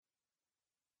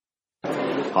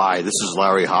Hi, this is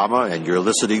Larry Hama, and you're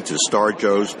listening to Star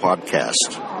Joe's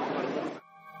podcast.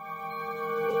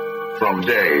 From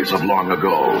days of long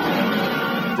ago,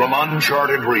 from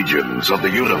uncharted regions of the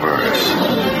universe,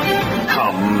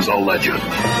 comes a legend.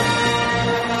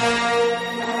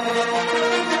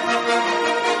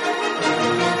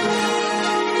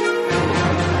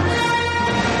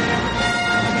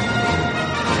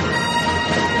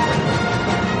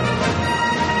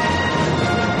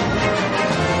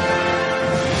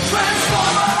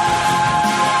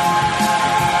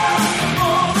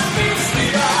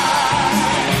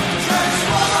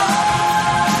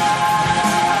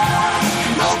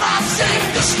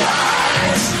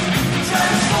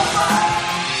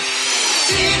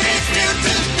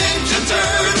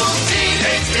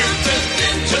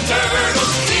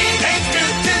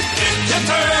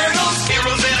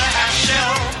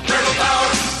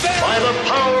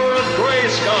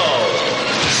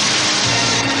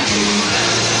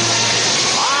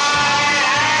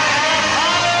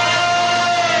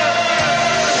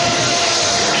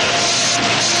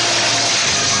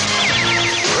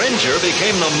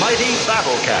 Became the mighty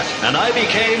Battle Cat, and I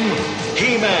became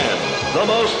He-Man, the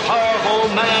most powerful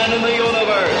man in the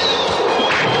universe.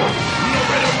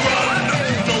 Nowhere to run,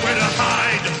 nowhere to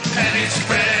hide, and it's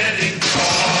spreading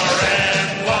far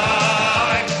and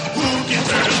wide. Who can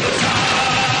turn the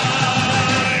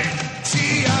tide?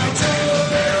 G.I. Joe,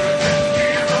 American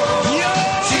hero.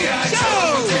 G.I.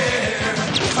 Joe is there,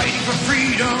 fighting for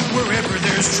freedom wherever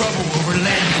there's trouble over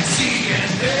land and sea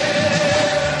and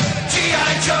air. G.I.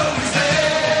 Joe is there.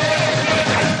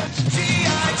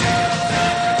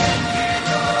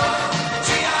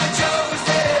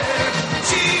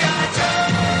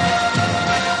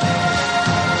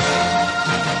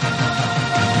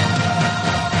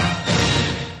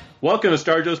 Welcome to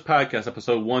Star Joe's Podcast,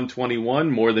 episode 121,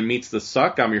 More Than Meets the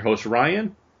Suck. I'm your host,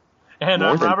 Ryan. And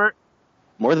I'm Robert.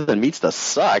 More Than Meets the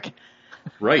Suck?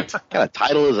 Right. What kind of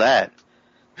title is that?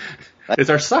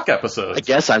 It's our Suck episode. I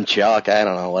guess I'm Chuck. I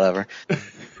don't know, whatever.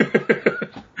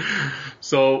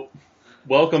 So,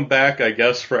 welcome back, I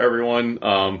guess, for everyone,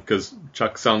 because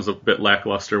Chuck sounds a bit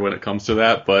lackluster when it comes to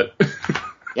that, but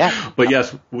yeah. But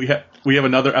yes, we have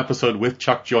another episode with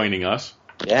Chuck joining us.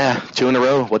 Yeah, 2 in a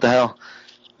row. What the hell?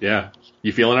 Yeah.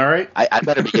 You feeling all right? I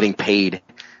better be getting paid.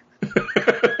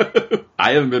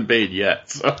 I haven't been paid yet,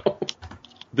 so.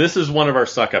 This is one of our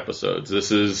Suck episodes.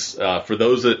 This is, for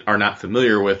those that are not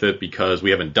familiar with it, because we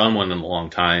haven't done one in a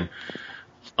long time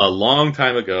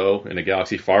ago, in a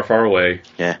galaxy far, far away,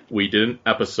 we did an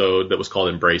episode that was called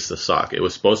Embrace the Suck. It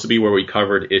was supposed to be where we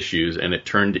covered issues, and it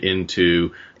turned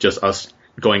into just us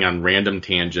going on random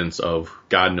tangents of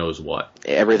God knows what.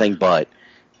 Everything but.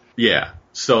 Yeah.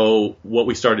 So what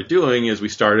we started doing is we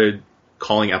started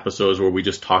calling episodes where we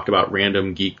just talked about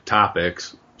random geek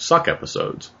topics Suck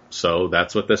episodes. So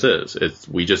that's what this is.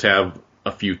 We just have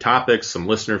a few topics, some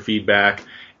listener feedback,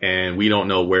 and we don't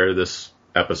know where this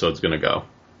episode's going to go,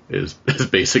 is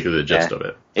basically the gist of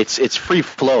it. It's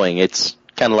free-flowing. It's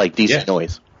kind of like DC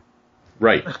Noise.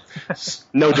 Right.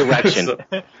 No direction.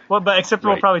 Well, but except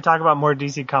we'll probably talk about more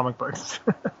DC comic books.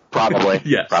 Probably.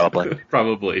 Yes.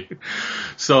 Probably.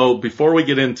 So before we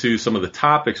get into some of the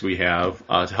topics we have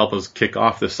to help us kick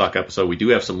off this Suck episode, we do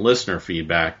have some listener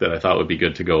feedback that I thought would be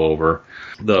good to go over.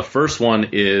 The first one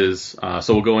is,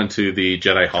 so we'll go into the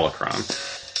Jedi Holocron.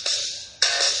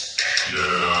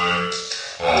 Jedi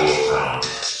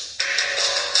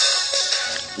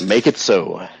Holocron. Make it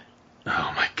so.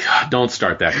 Oh my God, don't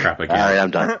start that crap again. All right,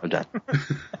 I'm done.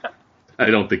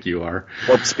 I don't think you are.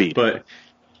 Warp speed. But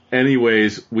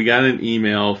anyways, we got an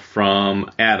email from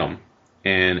Adam.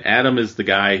 And Adam is the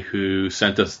guy who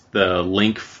sent us the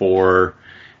link for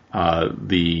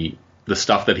the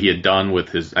stuff that he had done with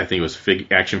his, I think it was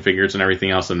action figures and everything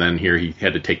else. And then here he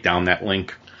had to take down that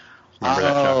link. Remember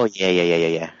that, Chuck?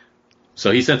 Yeah.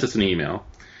 So he sent us an email.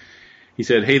 He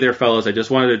said, "Hey there, fellas. I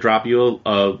just wanted to drop you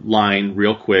a line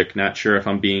real quick. Not sure if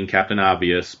I'm being Captain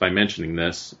Obvious by mentioning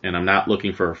this, and I'm not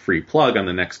looking for a free plug on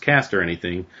the next cast or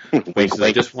anything. Wink.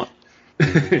 I just want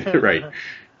right.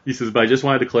 He says, but I just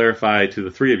wanted to clarify to the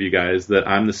three of you guys that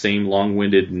I'm the same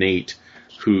long-winded Nate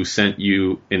who sent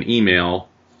you an email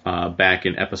back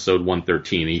in episode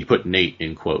 113. He put Nate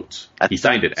in quotes. He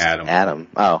signed it Adam. Adam.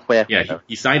 Oh, well. Yeah,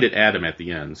 he signed it Adam at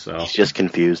the end. So he's just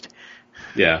confused.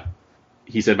 Yeah.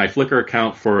 He said, my Flickr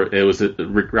account it was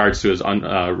in regards to his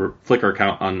Flickr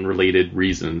account unrelated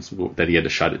reasons that he had to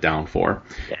shut it down for.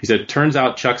 Yeah. He said, turns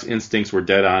out Chuck's instincts were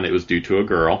dead on. It was due to a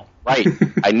girl. Right.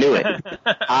 I knew it.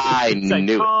 I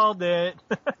knew it. Called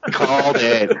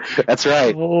it. That's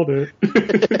right. Called it.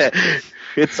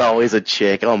 It's always a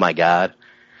chick. Oh, my God.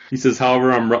 He says,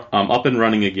 however, I'm up and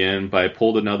running again, but I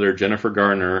pulled another Jennifer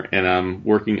Garner, and I'm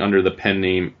working under the pen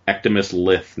name Ectimus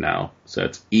Lith now. So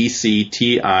it's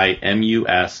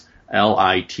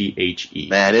ECTIMUSLITHE.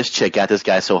 Man, this chick got this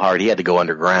guy so hard he had to go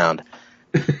underground.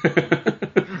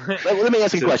 Let me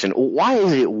ask you a question. Why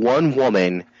is it one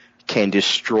woman can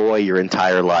destroy your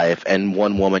entire life and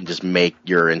one woman just make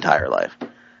your entire life?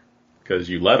 Because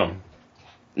you let them.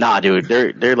 Nah, dude,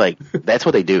 they're like, that's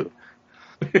what they do.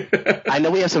 I know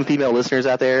we have some female listeners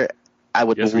out there. I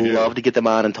would love to get them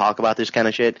on and talk about this kind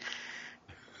of shit.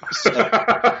 So,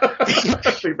 I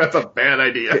think that's a bad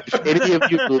idea. If any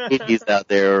of you ladies out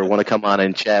there want to come on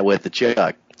and chat with the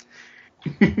Chuck,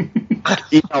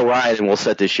 email Ryan and we'll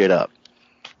set this shit up.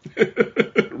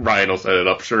 Ryan will set it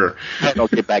up, sure. I'll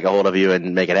get back a hold of you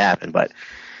and make it happen, but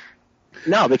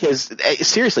no, because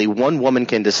seriously, one woman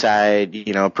can decide,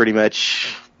 pretty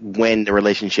much when the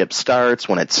relationship starts,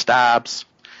 when it stops,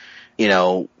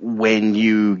 when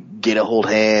you get to hold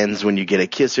hands, when you get a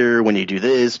kisser, when you do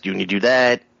this, when you do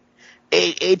that.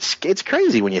 It's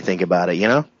crazy when you think about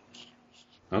it,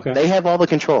 Okay. They have all the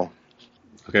control.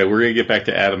 Okay, we're going to get back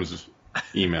to Adam's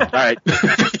email. All right.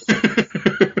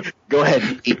 Go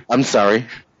ahead. I'm sorry.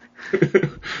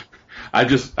 I'm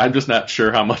just not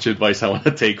sure how much advice I want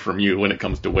to take from you when it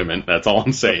comes to women. That's all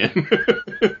I'm saying. I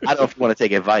don't know if you want to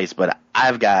take advice, but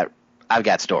I've got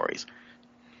stories.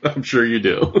 I'm sure you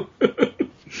do.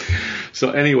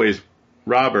 So anyways,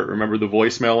 Robert, remember the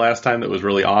voicemail last time that was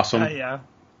really awesome? Yeah.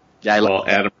 Yeah,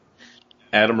 well,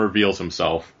 Adam reveals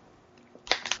himself.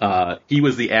 He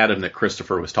was the Adam that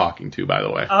Christopher was talking to, by the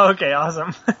way. Oh, okay,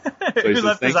 awesome. So Who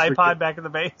left his iPod back in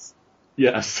the base?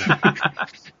 Yes.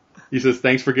 He says,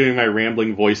 thanks for giving my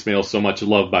rambling voicemail so much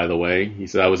love, by the way. He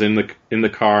said, I was in the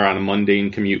car on a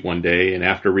mundane commute one day, and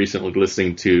after recently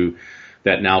listening to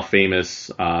that now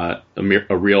famous A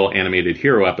Real Animated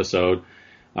Hero episode,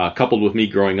 coupled with me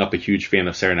growing up a huge fan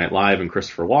of Saturday Night Live and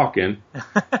Christopher Walken,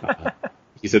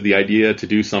 he said the idea to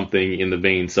do something in the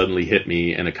vein suddenly hit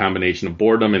me, and a combination of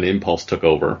boredom and impulse took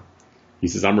over. He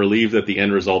says, I'm relieved that the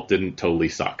end result didn't totally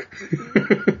suck.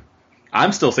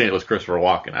 I'm still saying it was Christopher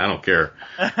Walken. I don't care.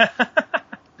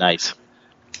 Nice.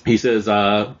 He says,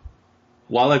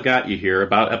 while I've got you here,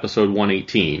 about episode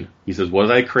 118, he says, was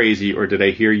I crazy or did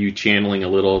I hear you channeling a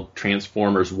little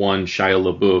Transformers 1 Shia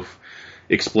LaBeouf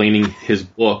explaining his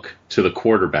book to the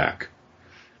quarterback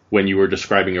when you were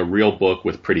describing a real book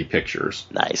with pretty pictures?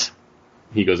 Nice.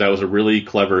 He goes, that was a really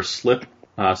clever slip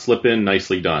in,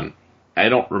 nicely done. I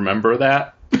don't remember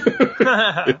that.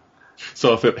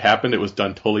 So if it happened, it was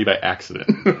done totally by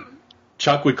accident.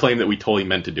 Chuck would claim that we totally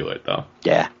meant to do it, though.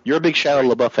 Yeah. You're a big Shia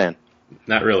LaBeouf fan.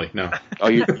 Not really, no. Oh,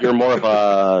 you're more of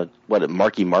a,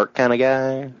 Marky Mark kind of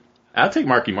guy? I'll take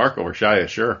Marky Mark over Shia,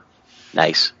 sure.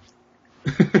 Nice.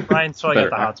 Ryan still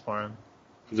got the hots for him.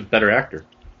 He's a better actor.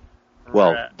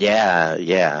 Well,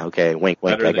 yeah, okay. Wink,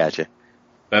 I got you.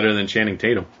 Better than Channing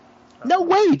Tatum. No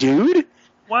way, dude.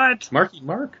 What? Marky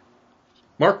Mark?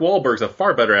 Mark Wahlberg's a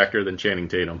far better actor than Channing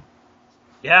Tatum.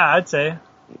 Yeah, I'd say.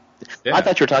 Yeah. I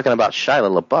thought you were talking about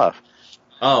Shia LaBeouf.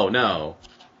 Oh, no.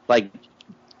 Like,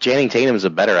 Channing Tatum's a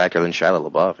better actor than Shia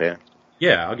LaBeouf, yeah.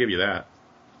 Yeah, I'll give you that.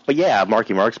 But yeah,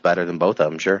 Marky Mark's better than both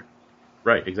of them, sure.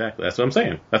 Right, exactly. That's what I'm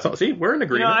saying. See, we're in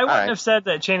agreement. I wouldn't have said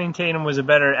that Channing Tatum was a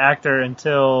better actor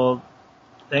until,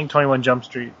 I think, 21 Jump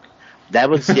Street. That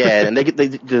was, yeah, and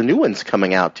the new one's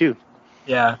coming out, too.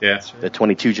 Yeah. The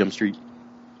 22 Jump Street.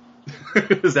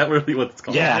 Is that really what it's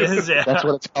called? Yeah, that's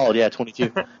what it's called, yeah,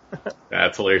 22.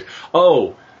 That's hilarious.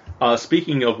 Oh,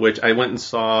 speaking of which, I went and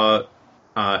saw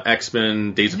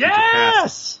X-Men Days of Future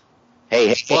Past.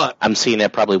 Hey, I'm seeing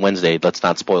that probably Wednesday. Let's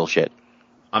not spoil shit.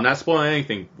 I'm not spoiling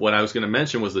anything. What I was going to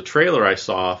mention was the trailer I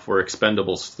saw for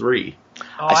Expendables 3.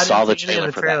 Oh, I saw the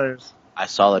trailer for that. I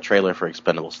saw the trailer for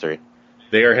Expendables 3.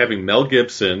 They are having Mel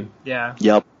Gibson. Yeah.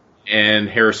 Yep. And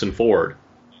Harrison Ford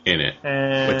in it.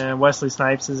 And Wesley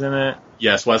Snipes is in it.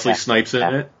 Yes, Wesley Snipes in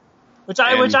it. Which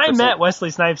I met Wesley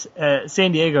Snipes at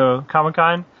San Diego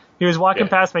Comic-Con. He was walking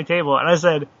past my table, and I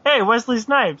said, "Hey, Wesley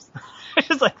Snipes." I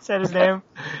just said his name,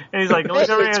 and he's like, "Look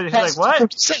over here." He's like, "What?"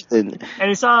 And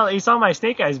he saw my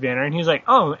Snake Eyes banner, and he was like,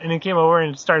 "Oh!" And he came over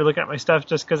and started looking at my stuff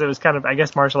just because it was kind of, I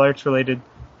guess, martial arts related.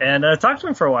 And talked to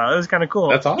him for a while. It was kind of cool.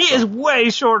 That's awesome. He is way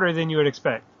shorter than you would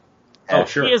expect. Oh,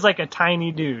 sure. He is like a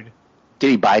tiny dude. Did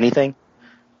he buy anything?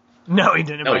 No, he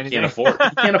didn't buy anything. He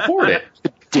can't afford it.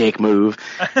 Dick move.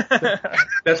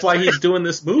 That's why he's doing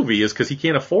this movie, is because he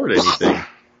can't afford anything.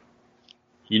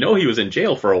 You know he was in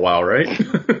jail for a while, right?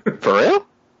 For real?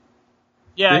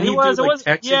 Yeah, Didn't he was. Do, it was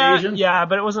tax evasion? Yeah,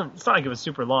 but it wasn't. It's not like it was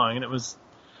super long, and it was.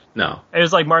 No. It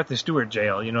was like Martha Stewart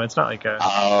jail. It's not like a.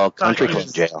 Oh, country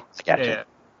club jail. I got you.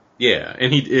 Yeah,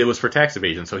 and it was for tax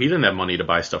evasion, so he didn't have money to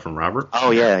buy stuff from Robert.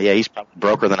 Oh yeah, he's probably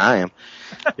broker than I am.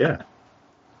 Yeah.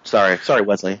 Sorry,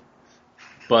 Wesley.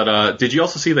 But did you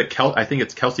also see that I think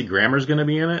it's Kelsey Grammer's going to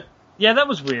be in it? Yeah, that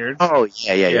was weird. Oh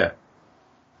yeah.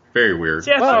 Very weird.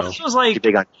 See, I thought this was like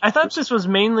I thought this was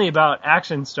mainly about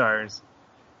action stars,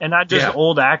 and not just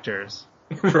old actors.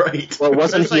 Right. Well,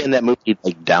 wasn't he in that movie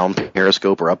like Down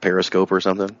Periscope or Up Periscope or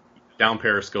something? Down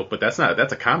Periscope, but that's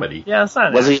a comedy. Yeah, it's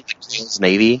not. Was he in McHale's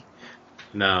Navy?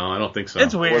 No, I don't think so.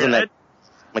 It's weird. Wasn't that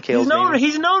McHale's Navy?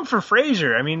 He's known for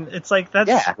Frasier. I mean, it's like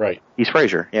that's right. He's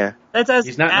Frasier. Yeah, that's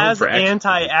as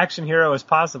anti-action hero as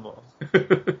possible.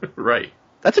 Right.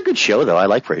 That's a good show, though. I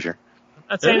like Frasier. I'm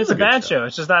not saying it's a bad show.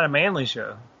 It's just not a manly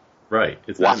show. Right.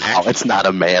 It's wow, not an action it's not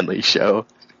a manly show.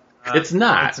 It's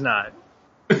not. It's not.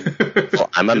 Well,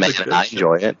 I'm a man and I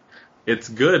enjoy it. It's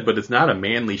good, but it's not a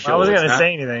manly show. I wasn't going to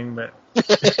say anything, but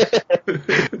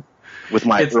with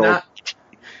my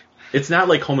it's not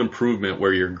like Home Improvement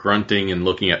where you're grunting and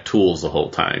looking at tools the whole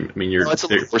time. I mean, it's a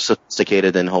little more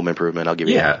sophisticated than Home Improvement. I'll give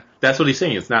you that. Yeah, that's what he's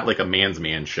saying. It's not like a man's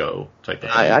man show type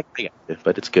of thing. I get it,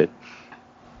 but it's good.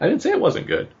 I didn't say it wasn't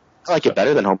good. I like it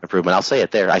better than Home Improvement. I'll say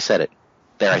it there. I said it.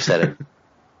 There, I said it.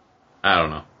 I don't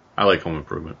know. I like Home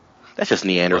Improvement. That's just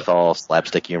Neanderthal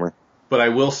slapstick humor. But I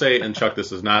will say, and Chuck, this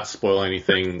does not spoil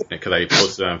anything because I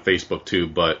posted it on Facebook too,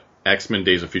 but X-Men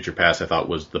Days of Future Past I thought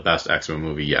was the best X-Men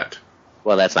movie yet.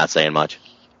 Well, that's not saying much.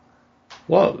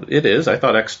 Well, it is. I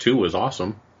thought X2 was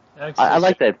awesome. I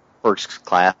like that First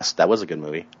Class. That was a good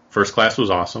movie. First Class was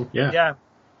awesome. Yeah. Yeah.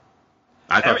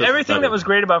 I thought everything that was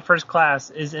great about First Class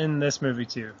is in this movie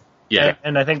too. Yeah.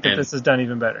 And I think that this is done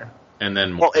even better. And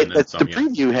then, the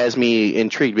preview has me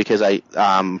intrigued because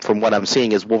from what I'm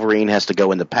seeing, is Wolverine has to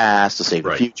go in the past to save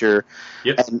the future.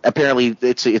 Yep. And apparently,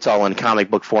 it's all in comic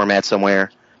book format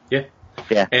somewhere. Yeah.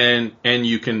 Yeah. And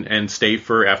you can stay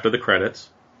for after the credits.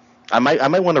 I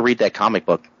might want to read that comic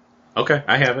book. Okay,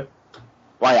 I have it.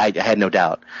 Why I had no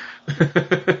doubt.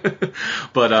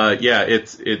 But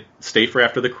it stay for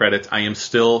after the credits. I am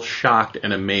still shocked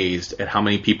and amazed at how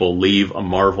many people leave a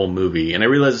Marvel movie, and I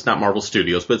realize it's not Marvel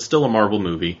Studios, but it's still a Marvel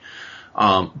movie.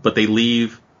 But they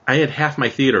leave. I had half my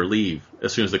theater leave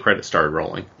as soon as the credits started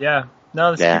rolling. Yeah,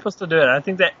 no, people still do it. I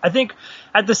think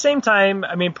at the same time,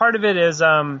 I mean, part of it is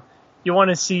you want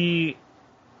to see,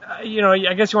 I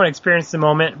guess you want to experience the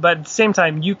moment, but at the same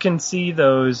time, you can see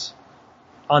those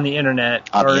on the internet,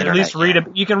 at least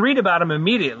you can read about them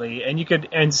immediately, and you could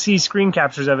see screen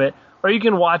captures of it, or you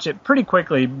can watch it pretty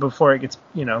quickly before it gets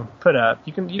put up.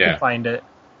 You can find it.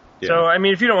 Yeah. So I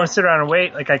mean, if you don't want to sit around and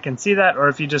wait, like I can see that, or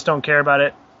if you just don't care about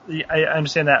it, I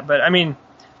understand that. But I mean,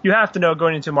 you have to know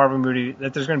going into a Marvel movie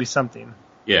that there's going to be something.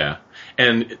 Yeah,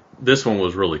 and this one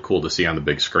was really cool to see on the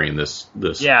big screen.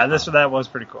 That was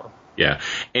pretty cool. Yeah,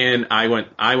 and I went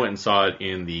and saw it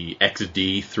in the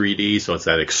XD 3D, so it's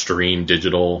that extreme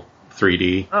digital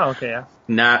 3D. Oh, okay,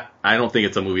 yeah. I don't think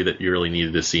it's a movie that you really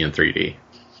needed to see in 3D.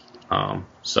 I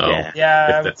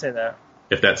would say that.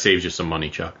 If that saves you some money,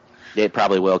 Chuck. It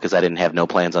probably will, because I didn't have no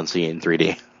plans on seeing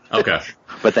 3D. Okay.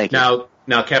 But thank you.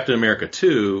 Now, Captain America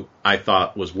 2, I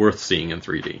thought was worth seeing in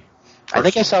 3D. I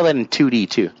think I saw that in 2D,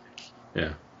 too.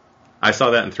 Yeah. I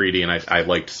saw that in 3D, and I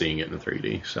liked seeing it in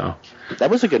 3D. So that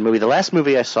was a good movie. The last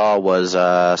movie I saw was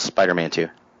Spider-Man 2.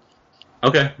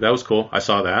 Okay, that was cool. I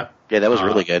saw that. Yeah, that was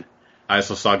really good. I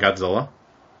also saw Godzilla.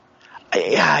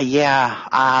 Yeah.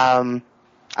 I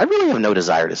really have no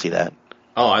desire to see that.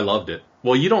 Oh, I loved it.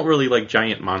 Well, you don't really like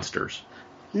giant monsters.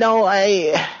 No,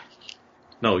 I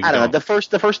don't know.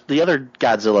 The other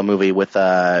Godzilla movie with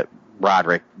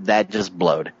Roderick, that just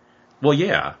blowed. Well,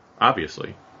 yeah,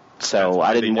 obviously. So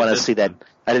I didn't want to see that.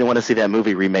 I didn't want to see that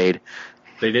movie remade.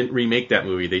 They didn't remake that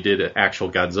movie. They did an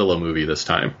actual Godzilla movie this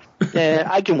time. Yeah,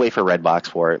 I can wait for Redbox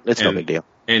for it. It's no big deal.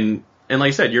 And like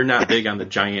I said, you're not big on the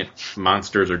giant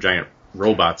monsters or giant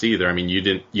robots either. I mean,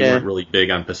 you weren't really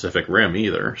big on Pacific Rim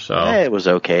either. So it was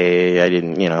okay. I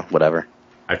didn't, whatever.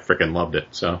 I freaking loved it.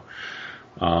 So,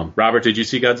 Robert, did you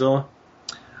see Godzilla?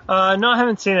 No, I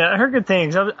haven't seen it. I heard good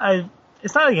things.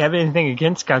 It's not like I have anything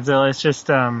against Godzilla. It's just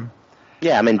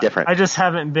yeah, I'm indifferent. I just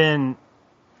haven't been.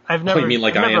 I've never. You mean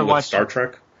like I am with Star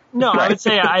Trek? No, I would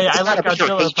say I like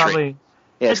Godzilla probably.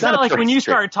 Yeah, it's not like when you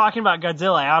start talking about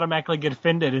Godzilla, I automatically get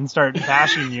offended and start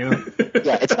bashing you.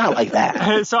 Yeah, it's not like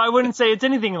that. So I wouldn't say it's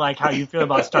anything like how you feel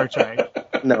about Star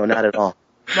Trek. No, not at all.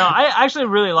 No, I actually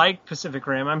really like Pacific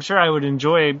Rim. I'm sure I would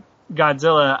enjoy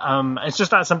Godzilla. It's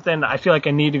just not something I feel like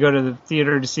I need to go to the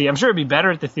theater to see. I'm sure it'd be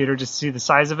better at the theater just to see the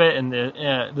size of it and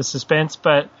the suspense,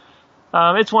 but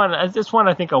it's one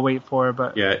I think I'll wait for.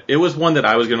 But yeah, it was one that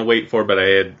I was going to wait for, but I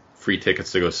had free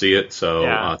tickets to go see it.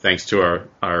 So thanks to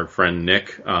our friend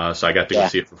Nick. So I got to go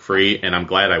see it for free, and I'm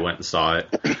glad I went and saw it.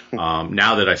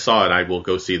 Now that I saw it, I will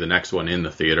go see the next one in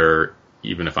the theater,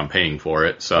 even if I'm paying for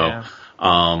it. So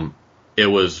it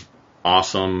was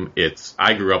awesome.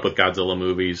 I grew up with Godzilla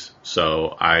movies,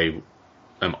 so I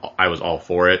was all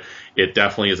for it. It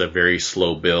definitely is a very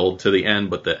slow build to the end,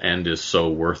 but the end is so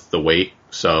worth the wait.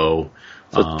 So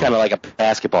it's kind of like a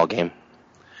basketball game.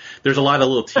 There's a lot of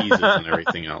little teases and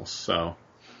everything else. So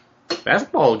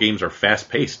basketball games are fast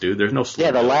paced, dude. There's no slow.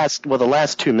 Yeah, the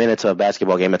last 2 minutes of a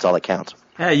basketball game, that's all that counts.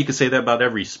 Yeah, you can say that about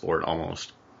every sport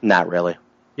almost. Not really.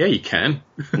 Yeah, you can.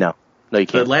 No, you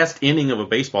can't. The last inning of a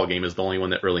baseball game is the only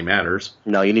one that really matters.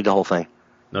 No, you need the whole thing.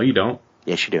 No, you don't.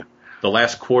 Yes, you do. The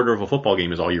last quarter of a football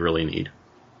game is all you really need.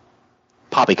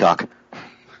 Poppycock.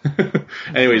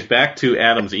 Anyways, back to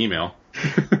Adam's email.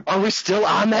 Are we still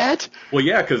on that? Well,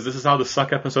 yeah, because this is how the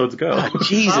suck episodes go. Oh,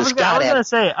 Jesus, God. I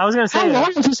was gonna say. How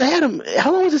long was this, Adam?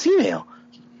 How long was this email?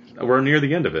 We're near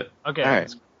the end of it. Okay. All right.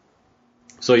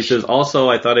 So he says, also,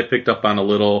 I thought I picked up on a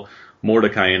little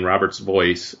Mordecai in Robert's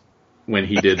voice when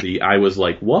he did the I was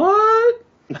like, what?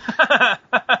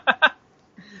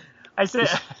 I say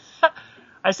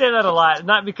that a lot,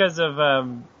 not because of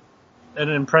an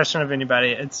impression of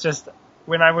anybody. It's just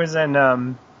when I was in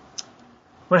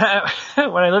when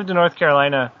I lived in North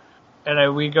Carolina,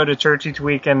 and we'd go to church each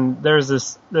week, and there's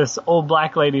this old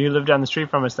black lady who lived down the street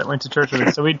from us that went to church with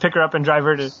us. So we'd pick her up and drive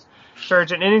her to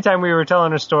church, and anytime we were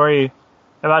telling her story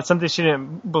about something she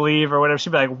didn't believe or whatever,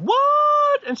 she'd be like,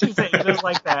 what? And she'd say it just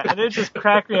like that, and it just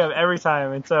cracked me up every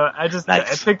time. And so I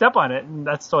picked up on it, and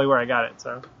that's totally where I got it.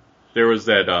 So there was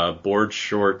that Board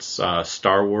Shorts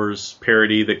Star Wars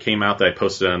parody that came out that I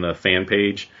posted on the fan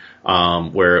page,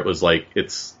 where it was like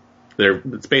it's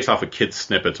based off of kids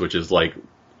snippets, which is like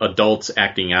adults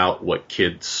acting out what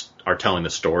kids are telling the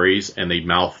stories, and they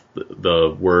mouth the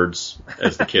words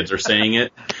as the kids are saying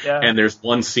it. Yeah. And there's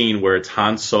one scene where it's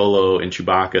Han Solo and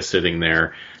Chewbacca sitting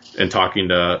there and talking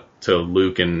to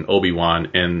Luke and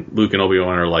Obi-Wan, and Luke and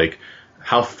Obi-Wan are like,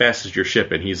 how fast is your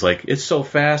ship? And he's like, it's so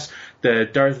fast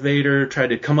that Darth Vader tried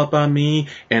to come up on me,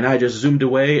 and I just zoomed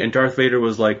away, and Darth Vader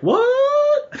was like, what?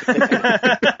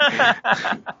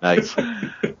 Nice.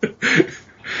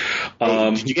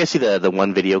 Did you guys see the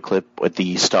one video clip with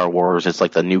the Star Wars? It's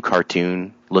like the new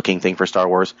cartoon looking thing for Star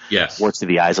Wars. Yes. Where it's through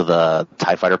the eyes of the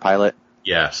TIE fighter pilot.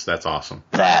 Yes, that's awesome.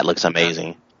 That looks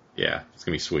amazing. Yeah, it's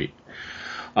gonna be sweet.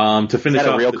 To finish Is that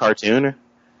off a real cartoon?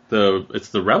 It's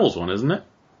the Rebels one, isn't it?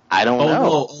 I don't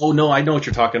know. No, I know what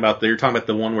you're talking about. You're talking about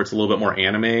the one where it's a little bit more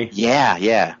anime. Yeah.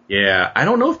 Yeah, I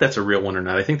don't know if that's a real one or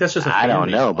not. I think that's just I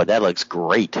don't know, but that looks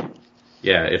great.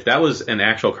 Yeah, if that was an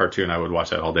actual cartoon, I would watch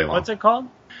that all day long. What's it called?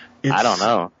 I don't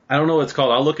know. I don't know what it's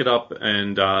called. I'll look it up,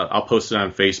 and I'll post it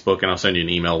on Facebook, and I'll send you an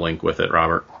email link with it,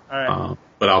 Robert. All right.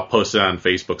 But I'll post it on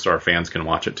Facebook so our fans can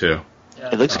watch it, too.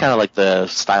 Yeah. It looks kind of like the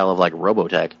style of like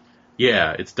Robotech.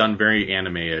 Yeah, it's done very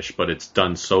anime-ish, but it's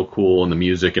done so cool, and the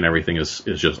music and everything is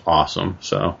just awesome.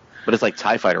 So, but it's like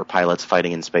TIE fighter pilots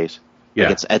fighting in space.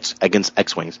 Yeah. Against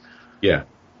X-Wings. Yeah.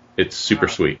 It's super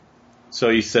sweet. So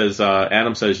he says,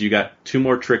 Adam says, you got two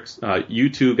more tricks. You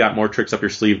two got more tricks up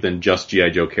your sleeve than just G.I.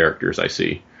 Joe characters, I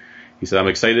see. He said, I'm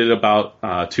excited about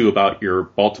your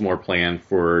Baltimore plan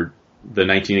for the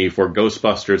 1984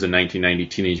 Ghostbusters and 1990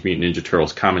 Teenage Mutant Ninja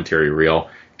Turtles commentary reel.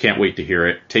 Can't wait to hear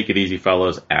it. Take it easy,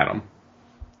 fellas. Adam.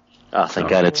 Oh, thank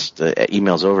God the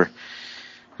email's over.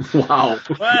 Wow.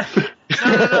 No.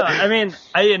 I mean,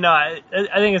 I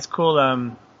think it's cool.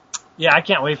 I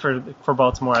can't wait for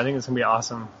Baltimore. I think it's gonna be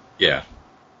awesome. Yeah.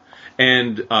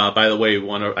 And by the way,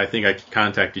 I think I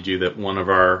contacted you that one of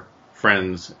our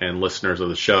friends and listeners of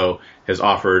the show has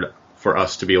offered for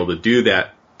us to be able to do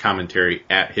that commentary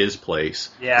at his place.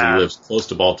 Yeah. He lives close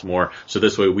to Baltimore, so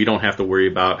this way we don't have to worry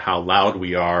about how loud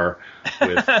we are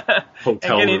with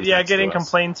hotel rooms. Getting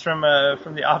complaints from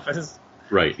the office.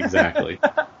 Right, exactly.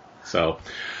 So,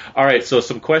 all right. So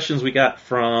some questions we got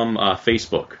from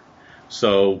Facebook.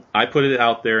 So I put it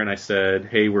out there and I said,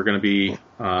 hey, we're going to be,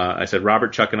 I said,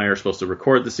 Robert, Chuck, and I are supposed to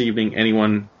record this evening.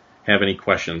 Anyone have any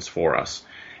questions for us?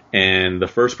 And the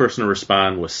first person to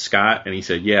respond was Scott, and he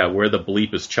said, yeah, where the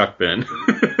bleep has Chuck been?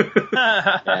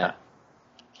 Yeah.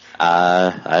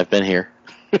 I've been here.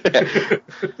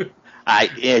 I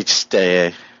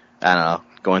don't know,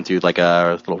 going through like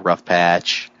a little rough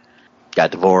patch.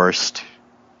 Got divorced.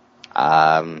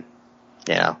 Got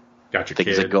your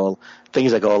things kid.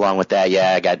 That go along with that.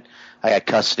 Yeah, I got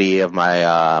custody of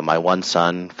my one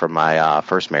son from my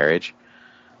first marriage.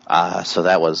 So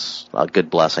that was a good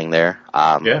blessing there.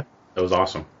 Yeah, that was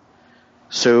awesome.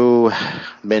 So,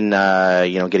 been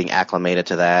getting acclimated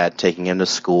to that, taking him to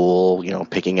school,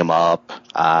 picking him up,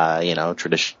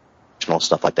 traditional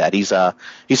stuff like that.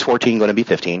 He's 14, going to be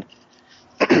 15.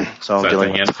 So I'm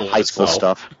dealing with high school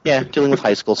stuff. Yeah, dealing with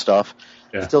high school stuff.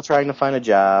 Yeah. Still trying to find a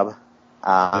job.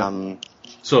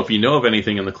 So if you know of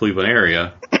anything in the Cleveland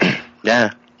area,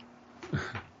 yeah.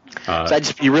 So I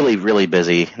just be really, really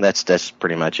busy. That's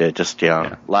pretty much it. Just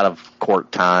a lot of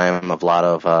court time, a lot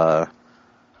of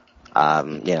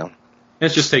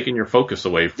It's just taking your focus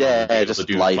away from being able just to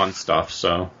do life. fun stuff.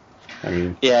 So, I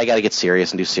mean, I got to get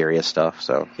serious and do serious stuff.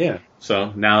 So yeah.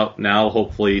 So now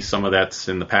hopefully some of that's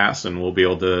in the past, and we'll be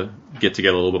able to get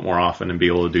together a little bit more often and be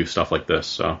able to do stuff like this.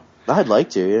 So I'd like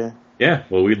to, yeah. Yeah.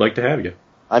 Well, we'd like to have you.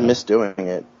 I miss doing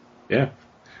it. Yeah.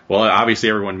 Well, obviously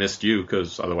everyone missed you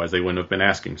because otherwise they wouldn't have been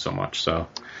asking so much. So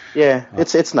yeah,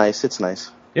 it's nice. It's nice.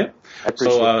 Yeah. I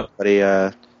appreciate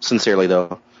everybody. Sincerely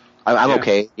though, I'm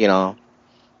okay. Yeah.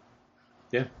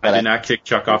 I did not kick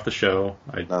Chuck off the show.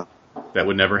 No. That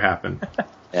would never happen.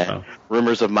 Yeah. So.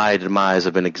 Rumors of my demise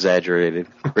have been exaggerated,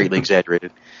 greatly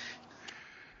exaggerated.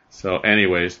 So,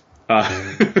 anyways, we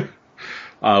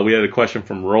had a question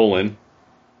from Roland,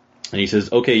 and he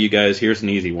says, "Okay, you guys, here's an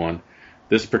easy one.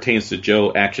 This pertains to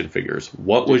Joe action figures.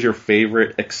 What was your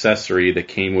favorite accessory that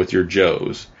came with your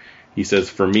Joes?" He says,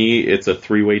 "For me, it's a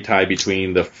three-way tie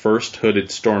between the first hooded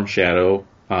Storm Shadow,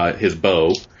 his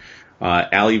bow,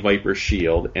 Alley Viper's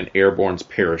shield, and Airborne's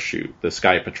parachute, the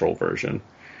Sky Patrol version."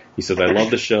 He says, "I love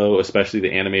the show, especially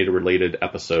the animated-related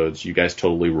episodes. You guys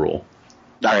totally rule."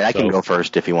 All right, I can go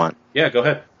first if you want. Yeah, go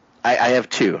ahead. I have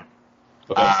two.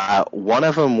 Okay. One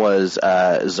of them was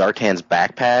Zartan's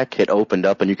backpack. It opened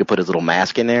up and you could put his little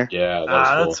mask in there. Yeah, that was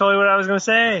cool. That's totally what I was going to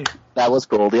say. That was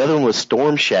cool. The other one was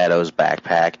Storm Shadow's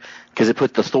backpack because it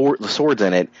put the swords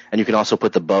in it, and you can also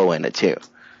put the bow in it too.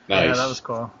 Nice. Yeah, that was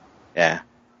cool. Yeah,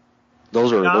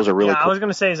 those are really cool. I was going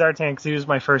to say Zartan because he was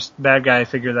my first bad guy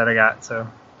figure that I got. So.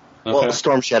 Okay. Well,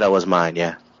 Storm Shadow was mine.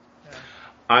 Yeah.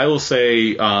 I will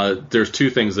say there's two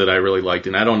things that I really liked,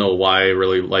 and I don't know why I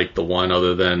really liked the one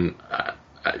other than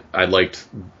I liked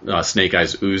Snake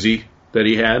Eyes Uzi that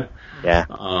he had. Yeah.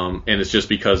 And it's just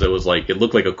because it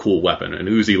looked like a cool weapon. An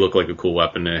Uzi looked like a cool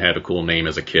weapon, and it had a cool name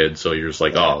as a kid, so you're just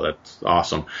like, oh, that's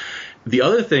awesome. The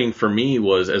other thing for me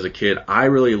was, as a kid, I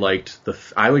really liked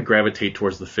I would gravitate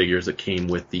towards the figures that came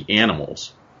with the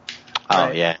animals. Oh,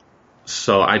 Right. yeah.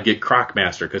 So I'd get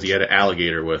Crocmaster because he had an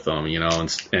alligator with him,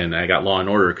 and I got Law and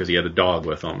Order because he had a dog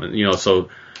with him, and so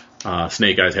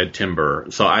Snake Eyes had Timber.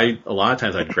 So a lot of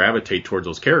times I'd gravitate towards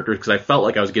those characters because I felt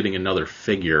like I was getting another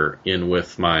figure in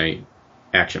with my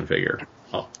action figure,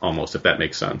 almost, if that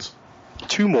makes sense.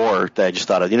 Two more that I just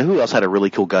thought of. Who else had a really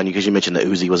cool gun? Because you mentioned the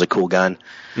Uzi was a cool gun,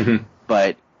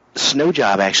 but Snow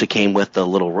Job actually came with the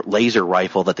little laser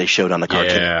rifle that they showed on the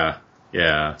cartoon.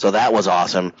 Yeah. So that was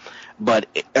awesome. But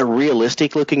a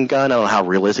realistic-looking gun, I don't know how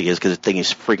realistic it is because the thing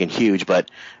is freaking huge,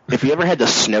 but if you ever had the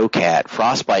Snowcat,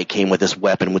 Frostbite came with this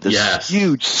weapon with this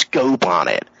huge scope on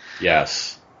it.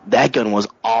 Yes. That gun was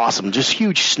awesome. Just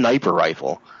huge sniper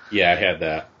rifle. Yeah, I had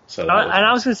that. So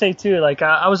I was going to say, too,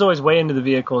 I was always way into the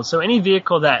vehicles. So any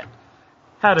vehicle that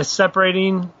had a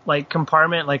separating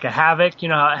compartment, like a Havoc,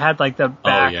 how it had the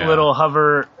back little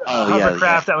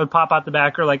hovercraft that would pop out the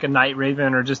back, or like a Night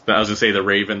Raven, or just. I was gonna say the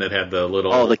Raven that had the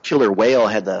little. Oh, the Killer Whale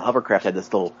had the hovercraft, had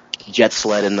this little jet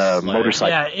sled and the motorcycle.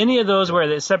 Yeah, any of those where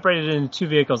they separated into two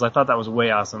vehicles, I thought that was way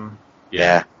awesome.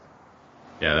 Yeah.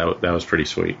 Yeah, that was pretty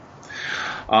sweet.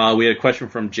 We had a question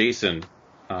from Jason,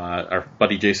 our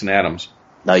buddy Jason Adams.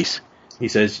 Nice. He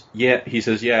says, I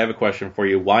have a question for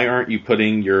you. Why aren't you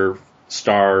putting your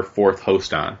Star fourth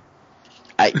host on?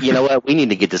 You know what? We need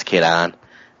to get this kid on.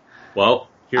 Well,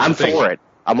 here's the thing. I'm for it.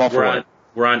 I'm all for it.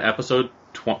 We're on episode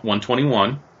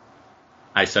 121.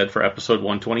 I said for episode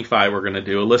 125 we're going to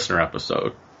do a listener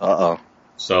episode. Uh-oh.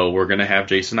 So we're going to have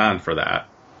Jason on for that.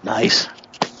 Nice.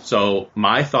 So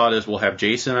my thought is we'll have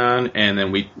Jason on, and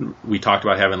then we talked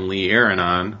about having Lee Aaron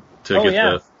on to get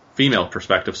the female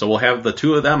perspective. So we'll have the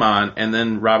two of them on, and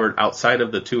then Robert, outside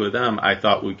of the two of them, I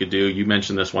thought we could do, you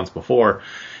mentioned this once before,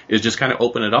 is just kind of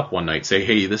open it up one night. Say,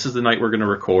 hey, this is the night we're going to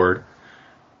record.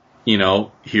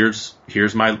 Here's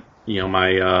my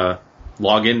my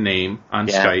login name on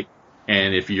Skype,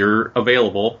 and if you're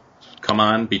available, come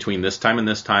on between this time and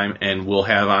this time, and we'll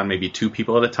have on maybe two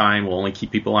people at a time. We'll only keep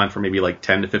people on for maybe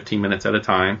 10 to 15 minutes at a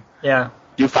time. Yeah.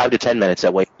 Do 5 to 10 minutes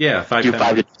that way. Yeah, 5 to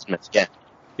 10 minutes. Yeah.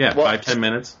 Yeah, well, 5-10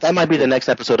 minutes. That might be the next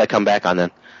episode I come back on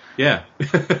then. Yeah. Well,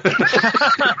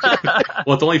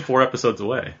 it's only 4 episodes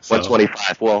away. So.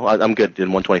 125. Well, I'm good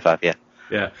in 125, yeah.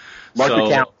 Yeah. Mark the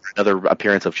calendar for another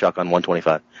appearance of Chuck on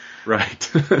 125.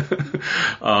 Right.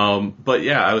 But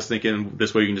yeah, I was thinking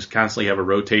this way you can just constantly have a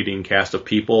rotating cast of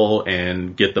people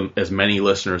and get them as many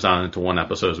listeners on into one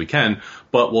episode as we can.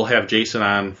 But we'll have Jason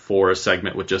on for a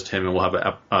segment with just him, and we'll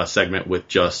have a segment with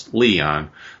just Lee on,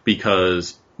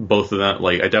 because both of them,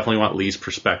 like, I definitely want Lee's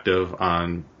perspective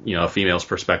on, a female's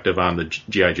perspective on the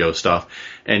G.I. Joe stuff.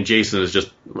 And Jason is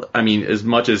just, I mean, as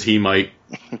much as he might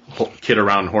kid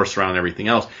around, horse around, and everything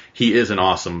else, he is an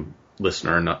awesome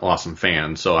listener and an awesome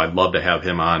fan. So I'd love to have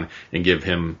him on and give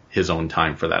him his own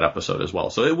time for that episode as well.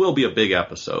 So it will be a big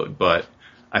episode, but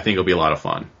I think it'll be a lot of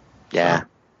fun. Yeah. So,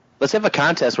 let's have a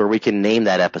contest where we can name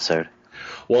that episode.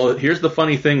 Well, here's the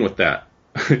funny thing with that.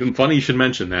 Funny you should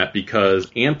mention that,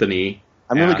 because Anthony...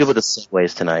 I'm really good with the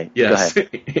segues tonight. Yes. Go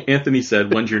ahead. Anthony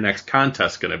said, when's your next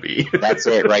contest going to be? That's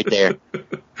it right there.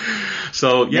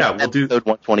 So, yeah, we'll do... Episode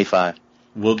 125.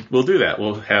 We'll do that.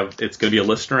 It's going to be a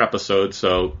listener episode,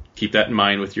 so keep that in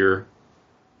mind with your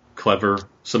clever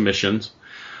submissions.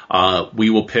 We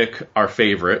will pick our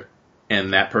favorite,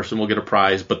 and that person will get a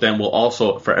prize, but then we'll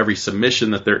also, for every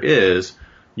submission that there is,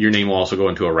 your name will also go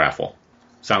into a raffle.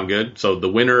 Sound good? So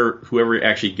the winner, whoever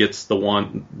actually gets the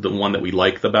one that we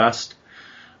like the best,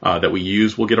 that we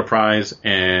use, will get a prize,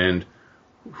 and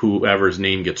whoever's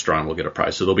name gets drawn will get a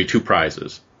prize. So there'll be 2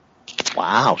 prizes.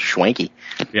 Wow, schwanky.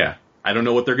 Yeah. I don't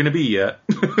know what they're going to be yet.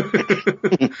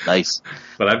 Nice.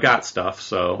 But I've got stuff,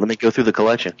 so... Let me go through the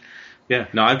collection. Yeah.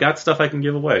 No, I've got stuff I can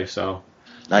give away, so...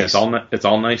 Nice. It's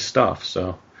all nice stuff,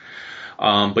 so...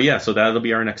 but yeah, so that'll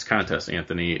be our next contest,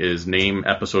 Anthony, is name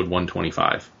episode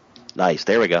 125. Nice.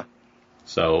 There we go.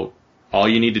 So... all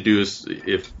you need to do is,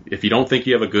 if you don't think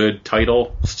you have a good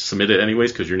title, submit it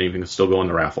anyways, because your name can still go in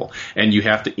the raffle. And you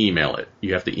have to email it.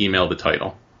 You have to email the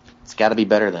title. It's got to be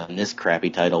better than this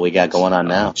crappy title we got going on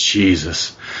now.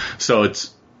 Jesus. So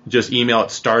it's just email it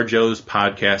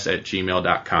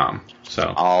starjoespodcast@gmail.com.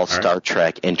 So all Star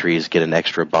Trek entries get an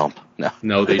extra bump.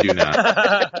 No, they do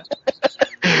not.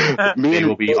 They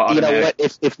will be automatic. You know what?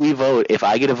 If we vote, if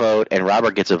I get a vote and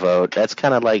Robert gets a vote, that's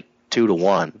kind of like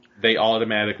 2-1. They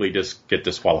automatically just get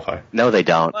disqualified. No, they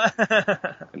don't.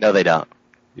 No, they don't.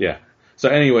 Yeah. So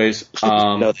anyways,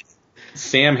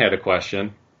 Sam had a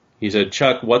question. He said,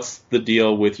 Chuck, what's the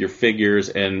deal with your figures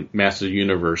and Masters of the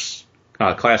Universe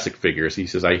classic figures? He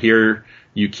says, I hear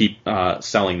you keep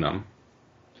selling them.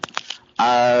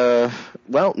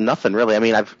 Well, nothing really. I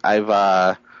mean,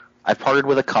 I've parted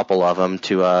with a couple of them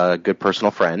to a good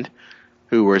personal friend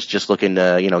who was just looking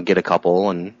to, get a couple,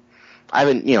 and I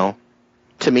haven't,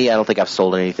 to me, I don't think I've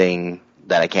sold anything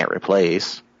that I can't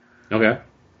replace. Okay.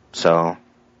 So,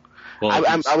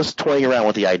 well, I was toying around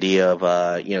with the idea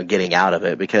of, getting out of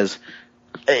it because,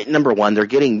 number one, they're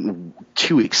getting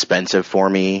too expensive for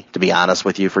me, to be honest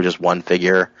with you, for just one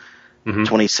figure. Mm-hmm.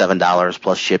 $27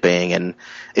 plus shipping, and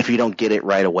if you don't get it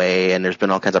right away, and there's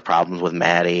been all kinds of problems with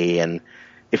Maddie, and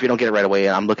if you don't get it right away,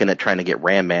 I'm looking at trying to get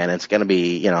Ram Man, it's going to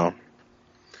be,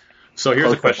 So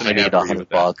here's a question I have for you with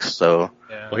that. So.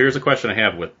 Well, here's a question I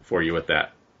have for you with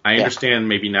that. I understand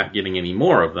maybe not getting any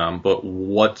more of them, but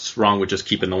what's wrong with just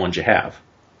keeping the ones you have?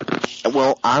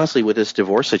 Well, honestly, with this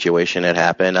divorce situation that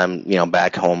happened, I'm,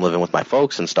 back home living with my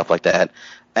folks and stuff like that,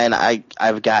 and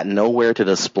I've got nowhere to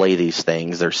display these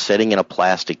things. They're sitting in a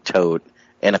plastic tote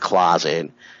in a closet.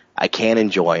 I can't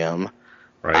enjoy them.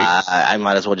 Right. I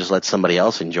might as well just let somebody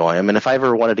else enjoy them. And if I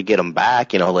ever wanted to get them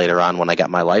back, later on when I got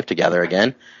my life together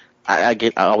again,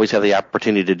 I always have the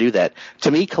opportunity to do that.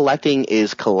 To me, collecting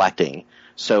is collecting.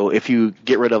 So if you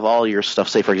get rid of all your stuff,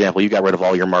 say, for example, you got rid of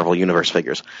all your Marvel Universe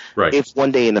figures. Right. If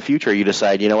one day in the future you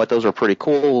decide, those are pretty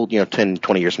cool, 10,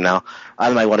 20 years from now,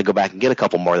 I might want to go back and get a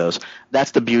couple more of those. That's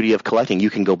the beauty of collecting.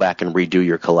 You can go back and redo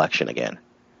your collection again.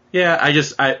 Yeah,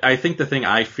 I think the thing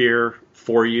I fear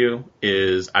for you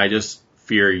is I just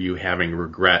fear you having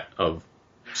regret of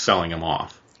selling them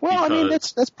off. Well, I mean,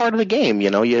 that's part of the game,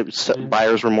 you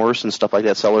buyer's remorse and stuff like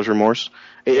that, seller's remorse.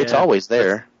 It's always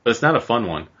there. But it's not a fun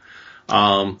one.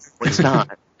 It's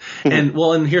not.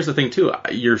 and here's the thing too.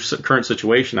 Your current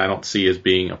situation, I don't see as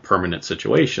being a permanent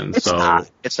situation.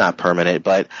 It's not permanent,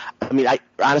 but I mean,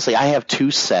 honestly, I have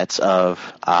 2 sets of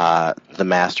the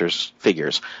Masters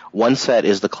figures. One set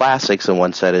is the classics, and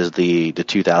one set is the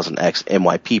 2000X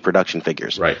MYP production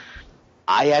figures. Right.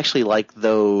 I actually like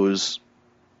those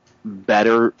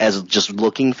better as just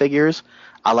looking figures.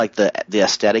 I like the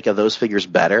aesthetic of those figures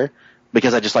better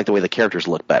because I just like the way the characters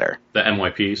look better. The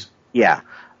MYPs. Yeah.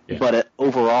 But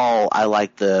overall, I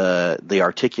like the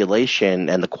articulation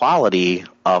and the quality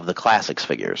of the classics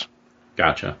figures.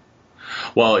 Gotcha.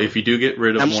 Well, if you do get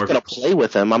rid of I'm more... just going to play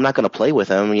with them. I'm not going to play with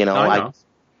them, I know.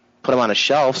 put them on a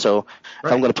shelf. So if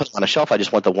Right. I'm going to put them on a shelf, I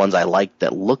just want the ones I like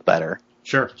that look better.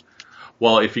 Sure.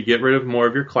 Well, if you get rid of more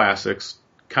of your classics,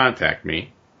 contact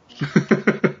me.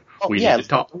 We need to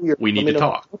talk. We need to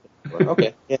talk.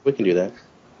 Okay, yeah, we can do that.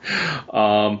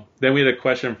 Then we had a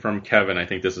question from Kevin. I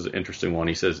think this is an interesting one.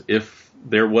 He says, if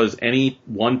there was any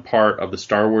one part of the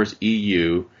Star Wars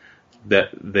EU that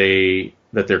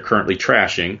they're currently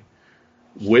trashing,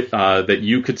 that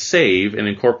you could save and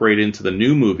incorporate into the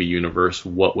new movie universe,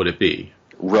 what would it be?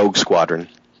 Rogue Squadron.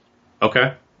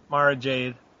 Okay. Mara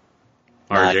Jade.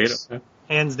 Mara Nice. Jade? Okay.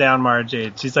 Hands down, Mara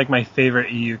Jade. She's like my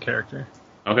favorite EU character.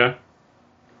 Okay.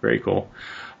 Very cool.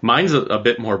 Mine's a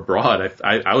bit more broad.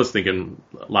 I was thinking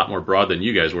a lot more broad than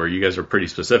you guys were. You guys are pretty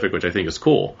specific, which I think is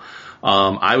cool.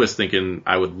 I was thinking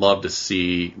I would love to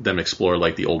see them explore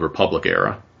like the Old Republic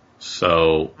era.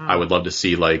 So I would love to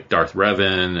see like Darth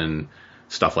Revan and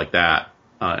stuff like that,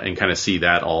 and kind of see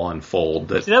that all unfold.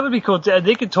 See, that would be cool.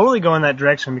 They could totally go in that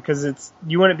direction because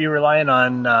you wouldn't be relying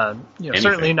on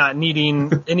certainly not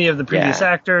needing any of the previous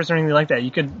actors or anything like that.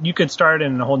 You could start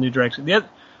in a whole new direction. But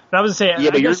I was saying,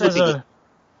 I guess as a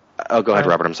oh, go ahead,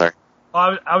 Robert. I'm sorry.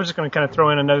 I was just going to kind of throw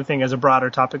in another thing as a broader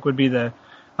topic would be the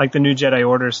new Jedi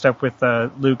Order stuff with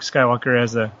Luke Skywalker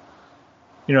as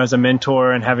a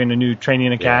mentor and having a new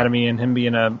training academy and him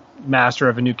being a master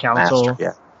of a new council. Master,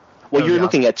 yeah. Well, you're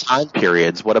looking at time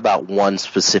periods. What about one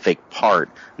specific part,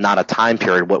 not a time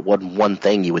period? What one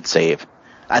thing you would save?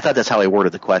 I thought that's how I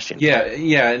worded the question. Yeah,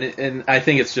 and I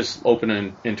think it's just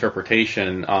open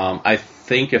interpretation. I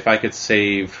think if I could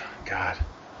save, God,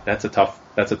 that's a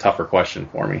tougher question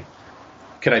for me.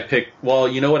 Could I pick? Well,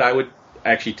 you know what I would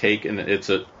actually take, and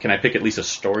can I pick at least a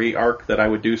story arc that I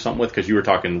would do something with? Because you were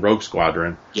talking Rogue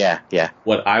Squadron. Yeah.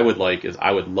 What I would like is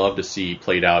I would love to see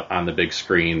played out on the big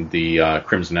screen the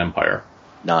Crimson Empire.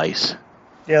 Nice.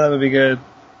 Yeah, that would be good.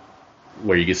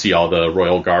 Where you can see all the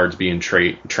Royal Guards being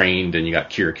trained, and you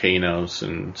got Kir Kanos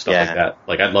and stuff like that.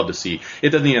 Like, I'd love to see. It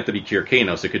doesn't even have to be Kir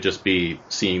Kanos. It could just be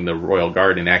seeing the Royal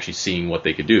Guard and actually seeing what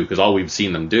they could do. Because all we've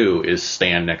seen them do is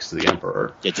stand next to the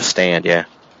Emperor. Yeah, just stand, yeah.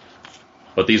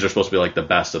 But these are supposed to be like the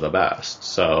best of the best.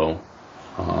 So,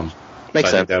 Makes I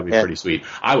sense. think that would be pretty sweet.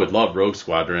 I would love Rogue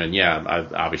Squadron, and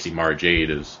obviously Mara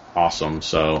Jade is awesome.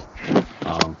 So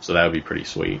that would be pretty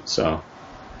sweet. So.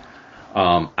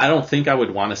 I don't think I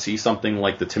would want to see something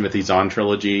like the Timothy Zahn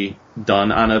trilogy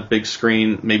done on a big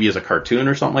screen, maybe as a cartoon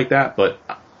or something like that. But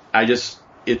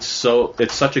it's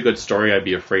such a good story. I'd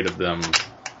be afraid of them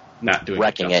not doing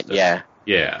wrecking it. justice. Yeah.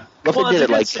 Yeah. Well, they did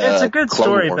it's a good Clone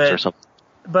story, Wars or something.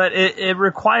 but it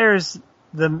requires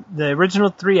the original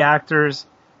three actors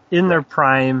in their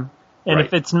prime. And Right.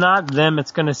 if it's not them,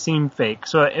 it's going to seem fake.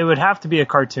 So it would have to be a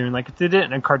cartoon. Like if they did it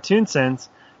in a cartoon sense,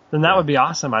 then that would be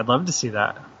awesome. I'd love to see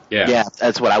that. Yeah,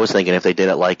 that's what I was thinking. If they did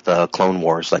it like the Clone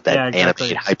Wars, like that exactly.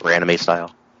 animated, hyper anime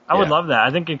style. I would love that.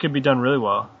 I think it could be done really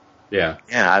well. Yeah.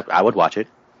 Yeah, I would watch it.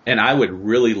 And I would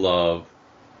really love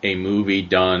a movie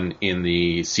done in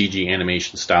the CG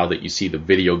animation style that you see the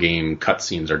video game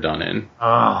cutscenes are done in.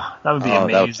 Oh, that would be That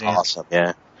amazing. was awesome.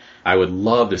 Yeah. I would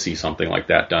love to see something like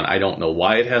that done. I don't know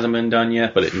why it hasn't been done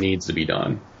yet, but it needs to be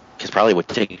done. Because probably would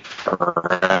take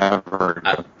forever.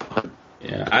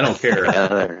 I don't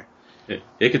care.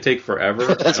 It could take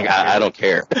forever. I don't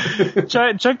care.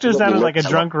 Chuck just sounded like a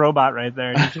drunk robot right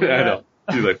there. Did you hear I that? know.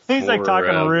 He's like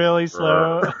talking really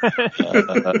slow.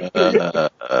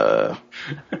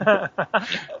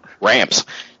 Ramps.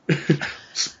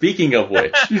 Speaking of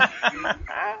which,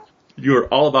 you are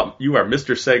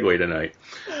Mr. Segway tonight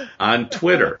on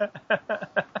Twitter.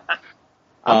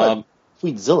 I'm a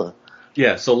Tweetzilla.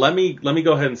 Yeah, so let me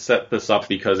go ahead and set this up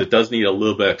because it does need a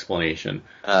little bit of explanation.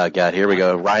 Oh God, here we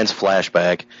go. Ryan's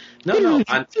flashback. No,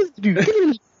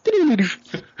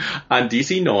 on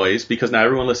DC Noise, because not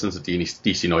everyone listens to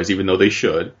DC Noise, even though they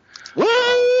should.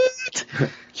 What?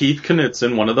 Keith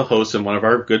Knudsen, one of the hosts and one of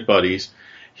our good buddies,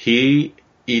 he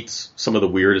eats some of the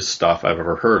weirdest stuff I've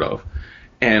ever heard of.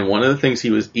 And one of the things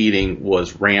he was eating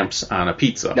was ramps on a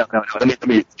pizza. No. Let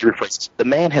me rephrase. The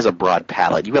man has a broad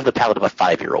palate. You have the palate of a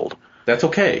 5-year-old. That's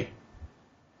okay.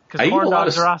 Because corn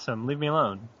dogs are awesome. Leave me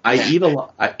alone. I eat a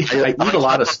lot. I eat a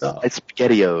lot of stuff. It's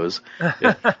SpaghettiOs.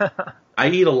 I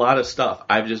eat a lot of stuff.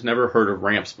 I've just never heard of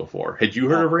ramps before. Had you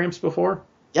heard of ramps before?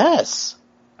 Yes.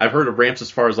 I've heard of ramps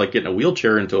as far as like getting a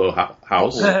wheelchair into a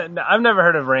house. No, I've never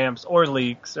heard of ramps or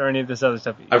leaks or any of this other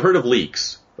stuff. I've heard of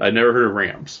leaks. I've never heard of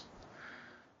ramps.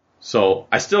 So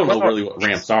I still don't know really what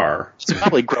ramps are. It's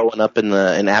probably growing up in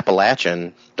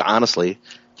Appalachian, honestly.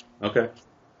 Okay.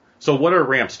 So what are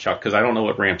ramps, Chuck? Because I don't know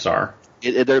what ramps are.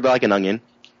 They're like an onion.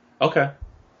 Okay.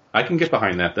 I can get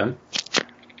behind that then.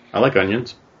 I like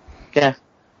onions. Yeah.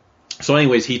 So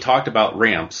anyways, he talked about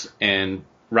ramps, and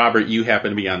Robert, you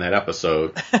happened to be on that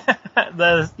episode.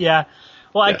 Yeah.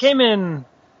 Well, I came in.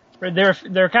 They're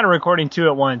kind of recording two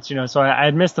at once, So I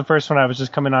had missed the first one. I was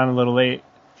just coming on a little late.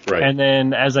 Right. And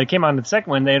then as I came on to the second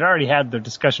one, they had already had the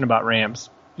discussion about ramps,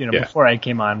 before I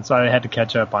came on, so I had to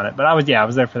catch up on it. But I was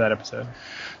there for that episode.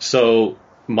 So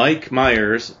Mike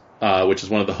Myers, which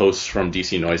is one of the hosts from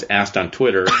DC Noise, asked on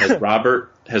Twitter, has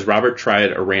Robert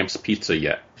tried a Ramps pizza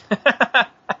yet?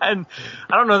 And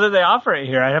I don't know that they offer it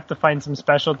here. I'd have to find some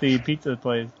specialty pizza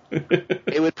place.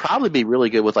 It would probably be really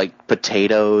good with like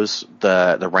potatoes,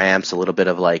 the ramps, a little bit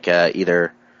of like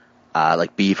either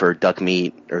like beef or duck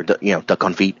meat or duck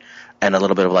confit, and a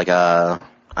little bit of like a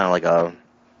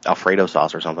Alfredo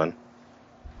sauce or something.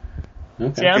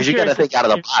 Okay. Because you got to think out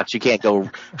of the box. You can't go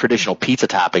traditional pizza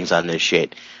toppings on this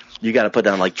shit. You got to put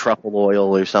down like truffle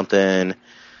oil or something.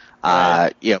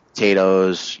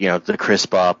 Potatoes, the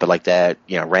crisp up, but like that,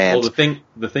 ramps. Well,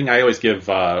 the thing I always give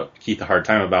Keith a hard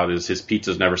time about is his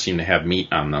pizzas never seem to have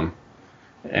meat on them,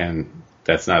 and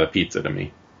that's not a pizza to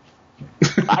me.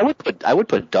 I would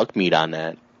put duck meat on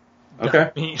that.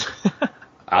 Okay. Meat.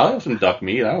 I'll have some duck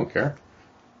meat. I don't care.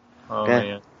 Oh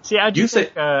man. See, I do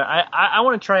think I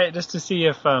want to try it just to see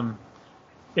if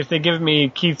they give me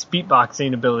Keith's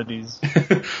beatboxing abilities.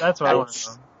 That's what I want to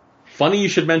know. Funny you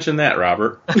should mention that,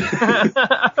 Robert.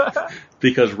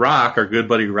 Because Rock, our good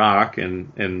buddy Rock,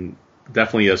 and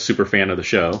definitely a super fan of the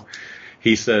show,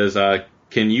 he says,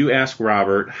 can you ask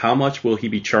Robert how much will he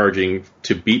be charging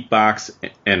to beatbox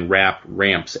and rap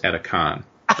ramps at a con?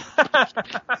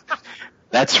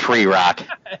 That's free, Rock.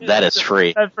 That is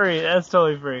free. That's free. That's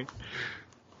totally free.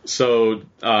 So,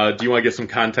 do you want to get some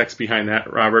context behind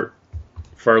that, Robert,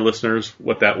 for our listeners,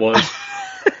 what that was?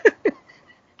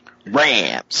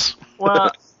 Ramps.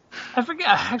 Well, I forget.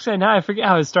 Actually, now I forget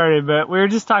how it started, but we were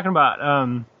just talking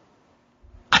about.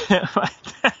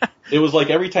 It was like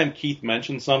every time Keith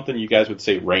mentioned something, you guys would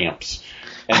say ramps,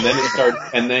 and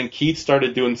then Keith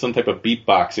started doing some type of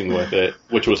beatboxing with it,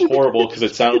 which was horrible because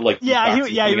it sounded like he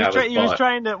was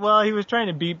trying to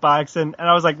beatbox, and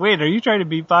I was like, wait, are you trying to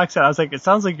beatbox? And I was like, it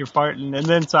sounds like you're farting, and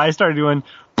then so I started doing.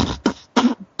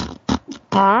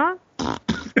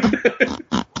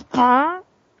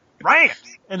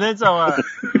 Ramps! And then so,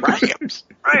 Ramps!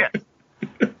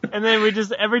 And then we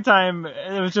just, every time,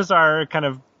 it was just our kind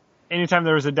of, anytime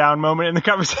there was a down moment in the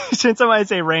conversation, somebody would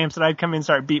say ramps, and I'd come in and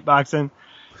start beatboxing,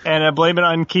 and blame it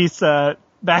on Keith's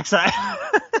backside.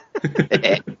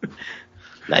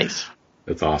 Nice.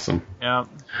 That's awesome. Yeah.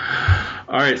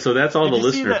 All right, so that's all the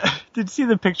listeners. Did you see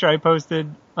the picture I posted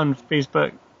on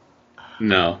Facebook?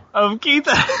 No. Of Keith.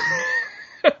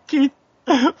 Keith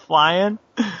flying.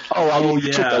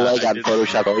 You took the leg out in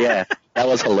Photoshop. Oh, yeah. That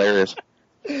was hilarious.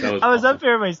 I was up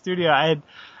here in my studio. I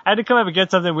had to come up and get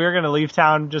something. We were going to leave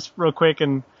town just real quick,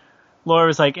 and Laura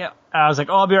was like, yeah. I was like,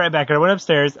 I'll be right back. And I went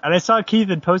upstairs, and I saw Keith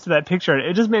had posted that picture, and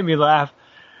it just made me laugh.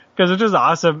 Because it was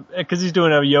awesome, because he's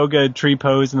doing a yoga tree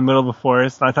pose in the middle of the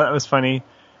forest, and I thought that was funny.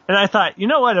 And I thought, you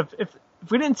know what, if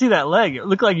we didn't see that leg, it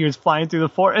looked like he was flying through the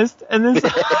forest. And then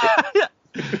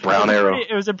Brown arrow.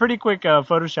 It was a pretty quick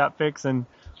Photoshop fix, and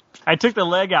I took the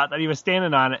leg out that he was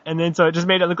standing on it, and then so it just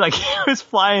made it look like he was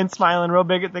flying, smiling real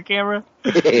big at the camera.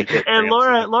 And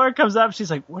Laura comes up,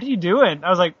 she's like, what are you doing? I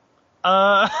was like,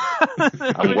 I'm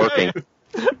working.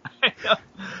 I know.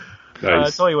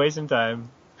 Nice. Totally wasting time.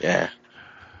 Yeah.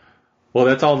 Well,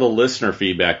 that's all the listener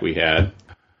feedback we had.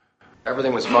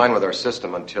 Everything was fine with our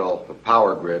system until the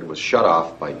power grid was shut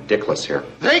off by Dickless here.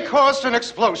 They caused an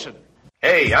explosion.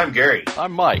 Hey, I'm Gary.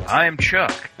 I'm Mike. I'm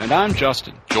Chuck. And I'm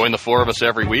Justin. Join the four of us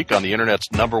every week on the internet's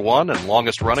 #1 and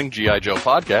longest-running G.I. Joe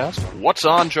podcast, What's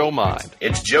on Joe Mind?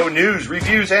 It's Joe news,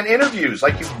 reviews, and interviews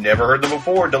like you've never heard them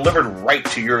before, delivered right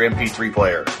to your MP3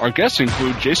 player. Our guests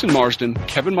include Jason Marsden,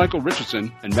 Kevin Michael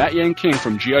Richardson, and Matt Yang King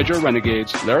from G.I. Joe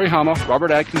Renegades, Larry Hama, Robert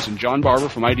Atkins, and John Barber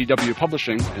from IDW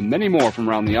Publishing, and many more from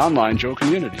around the online Joe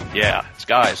community. Yeah, it's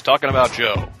guys talking about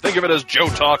Joe. Think of it as Joe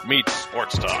Talk meets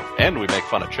sports talk. And we make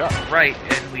fun of Chuck. Right,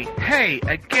 and we, hey,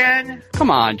 again? Come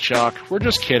on, Chuck. We're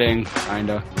just kidding,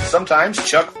 kinda. Sometimes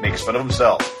Chuck makes fun of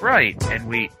himself. Right, and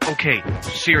we, okay,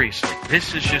 seriously,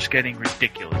 this is just getting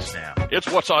ridiculous now.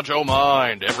 It's What's on Joe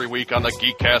Mind, every week on the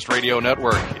Geekcast Radio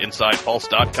Network,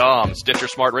 InsidePulse.com, Stitcher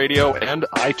Smart Radio, and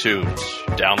iTunes.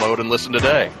 Download and listen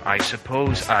today. I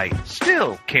suppose I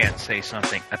still can't say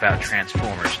something about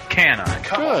Transformers, can I?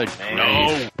 Good.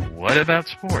 No. What about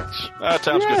sports? That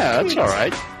sounds good. Yeah, that's all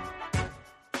right.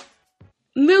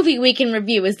 Movie Week in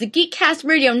Review is the Geekcast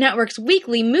Radio Network's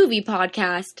weekly movie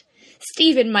podcast.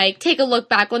 Steve and Mike take a look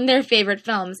back on their favorite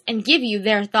films and give you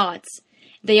their thoughts.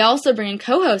 They also bring in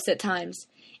co-hosts at times.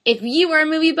 If you are a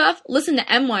movie buff, listen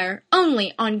to M-Wire,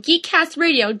 only on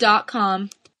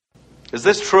GeekCastRadio.com. Is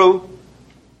this true?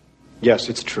 Yes,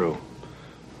 it's true.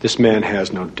 This man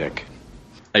has no dick.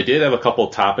 I did have a couple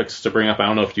of topics to bring up. I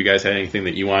don't know if you guys had anything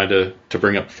that you wanted to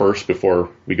bring up first before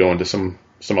we go into some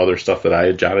other stuff that I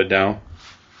had jotted down.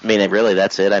 I mean, really,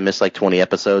 that's it. I missed like 20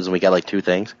 episodes and we got like 2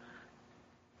 things.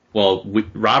 Well,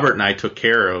 Robert and I took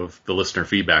care of the listener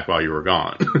feedback while you were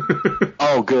gone.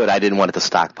 Oh, good. I didn't want it to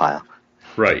stockpile.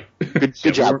 Right.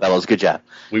 Good job, fellows. Good job.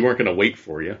 We weren't going to wait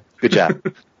for you. Good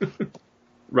job.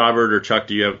 Robert or Chuck,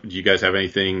 do you guys have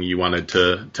anything you wanted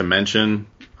to mention,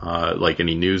 like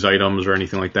any news items or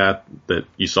anything like that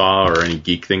you saw, or any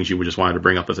geek things you just wanted to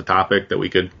bring up as a topic that we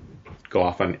could go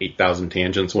off on 8,000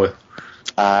 tangents with?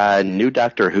 New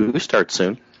Doctor Who starts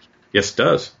soon. Yes, it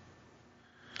does.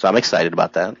 So I'm excited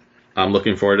about that. I'm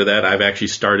looking forward to that. I've actually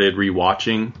started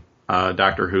rewatching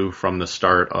Doctor Who from the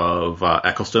start of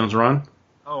Eccleston's run.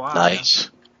 Oh, wow. Nice.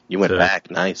 You went back.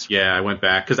 Nice. Yeah, I went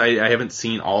back because I haven't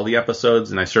seen all the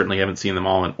episodes, and I certainly haven't seen them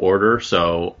all in order,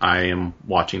 so I am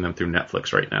watching them through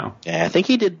Netflix right now. Yeah, I think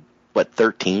he did,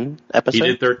 13 episodes?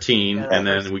 He did 13, and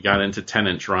then we got into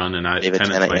Tennant's run, and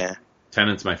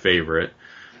Tennant's my favorite.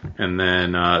 And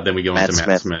then we go into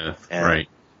Matt Smith. Yeah. Right.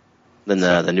 Then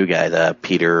the new guy, the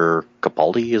Peter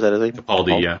Capaldi, is that his name?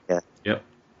 Capaldi, yeah. Yep.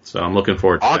 So I'm looking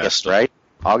forward to August, that. Right?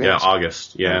 August? Yeah,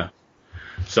 August, yeah.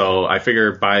 So I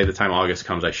figure by the time August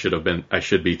comes, I should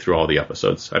be through all the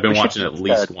episodes. I've been watching at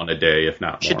least one a day, if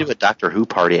not more. You should do a Doctor Who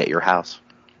party at your house.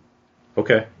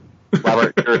 Okay.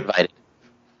 Robert, you're invited.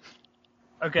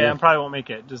 Okay, I probably won't make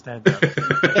it. Just a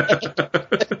heads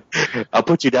up. I'll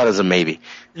put you down as a maybe.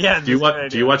 Yeah. Do you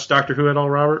watch Doctor Who at all,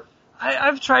 Robert?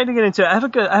 I've tried to get into it. I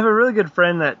have a really good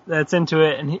friend that's into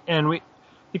it, and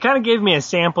he kind of gave me a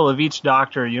sample of each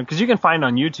Doctor, because you can find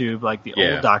on YouTube like the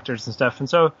old Doctors and stuff, and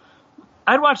so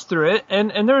I'd watched through it,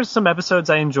 and there were some episodes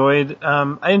I enjoyed.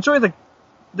 I enjoy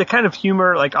the kind of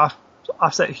humor, like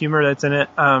offset humor that's in it.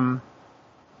 And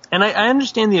I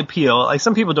understand the appeal. Like,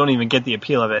 some people don't even get the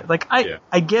appeal of it. Like,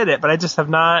 I get it, but I just have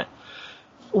not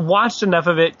watched enough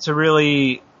of it to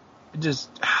really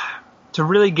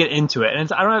get into it.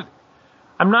 And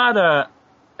I'm not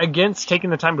against taking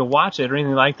the time to watch it or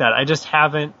anything like that. I just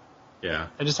haven't. Yeah.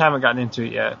 I just haven't gotten into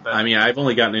it yet. But. I mean, I've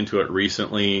only gotten into it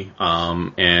recently,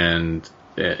 and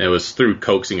it was through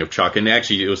coaxing of Chuck. And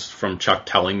actually, it was from Chuck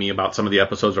telling me about some of the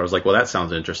episodes where I was like, well, that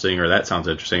sounds interesting, or that sounds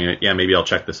interesting. Yeah, maybe I'll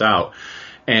check this out.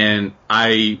 And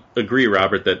I agree,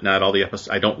 Robert, that not all the episodes,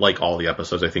 I don't like all the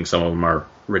episodes. I think some of them are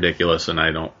ridiculous, and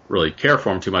I don't really care for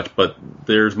them too much. But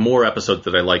there's more episodes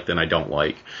that I like than I don't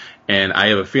like. And I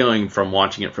have a feeling from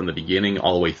watching it from the beginning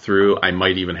all the way through, I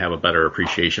might even have a better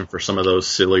appreciation for some of those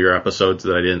sillier episodes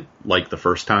that I didn't like the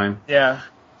first time. Yeah.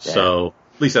 So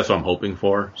at least that's what I'm hoping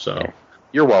for. So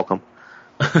you're welcome.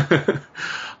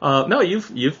 No,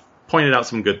 you've pointed out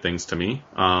some good things to me.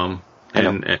 And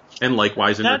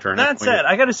likewise in return. That said,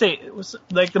 I gotta say, it was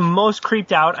like the most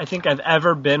creeped out I think I've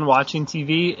ever been watching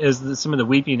TV is some of the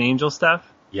Weeping Angel stuff.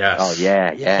 Yes. Oh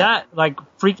yeah. That like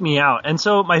freaked me out. And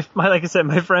so my like I said,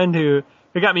 my friend who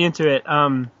got me into it,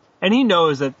 and he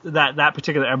knows that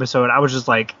particular episode, I was just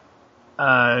like,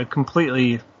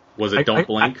 completely. Was it Don't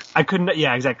Blink? I couldn't.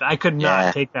 Yeah, exactly. I could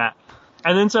not take that.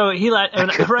 And then so he right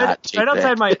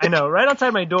outside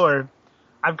my door,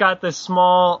 I've got this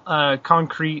small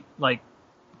concrete like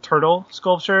turtle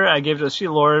sculpture. I gave it to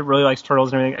Laura really likes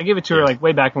turtles and everything. I gave it to her like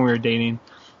way back when we were dating.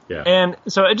 Yeah. And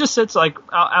so it just sits like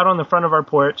out on the front of our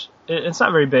porch. It's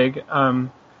not very big.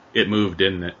 It moved,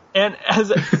 didn't it? And as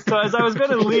I was going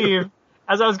to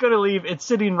leave, it's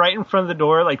sitting right in front of the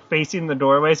door, like facing the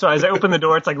doorway. So as I open the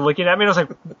door, it's like looking at me, and I was like,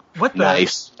 "What the?"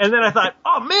 Nice. And then I thought,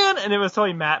 "Oh man!" And it was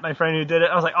totally Matt, my friend who did it.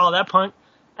 I was like, "Oh, that punk."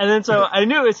 And then so I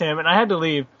knew it was him, and I had to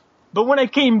leave. But when I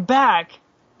came back,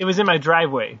 it was in my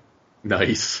driveway.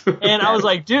 Nice. And I was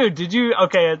like, dude, did you?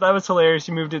 Okay, that was hilarious.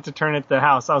 You moved it to turn at the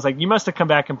house. I was like, you must have come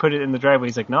back and put it in the driveway.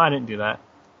 He's like, no, I didn't do that.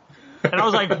 And I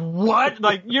was like, what?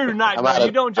 Like, you're not,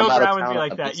 you don't joke around with me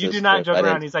like that. You do not joke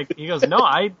around. He goes, no,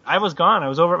 I was gone. I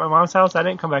was over at my mom's house. I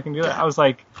didn't come back and do that. I was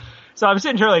like, so I'm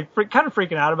sitting here like kind of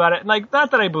freaking out about it. And like, not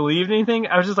that I believed anything.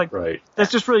 I was just like, right.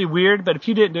 That's just really weird. But if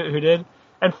you didn't do it, who did?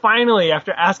 And finally,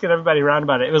 after asking everybody around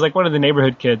about it was like one of the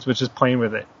neighborhood kids was just playing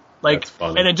with it. Like,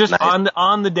 and it just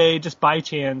on the day, just by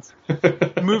chance,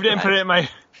 moved it and put it in my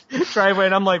driveway,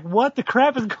 and I'm like, what the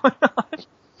crap is going on?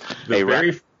 Hey,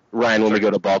 Ryan, when we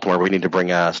go to Baltimore, we need to bring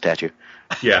a statue.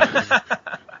 Yeah.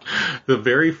 The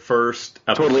very first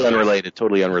episode.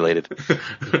 Totally unrelated.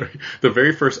 The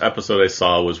very first episode I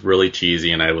saw was really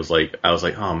cheesy, and I was like,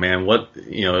 oh man, what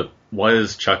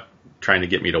is Chuck trying to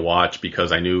get me to watch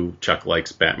because I knew Chuck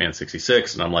likes Batman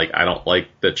 66, and I'm like, I don't like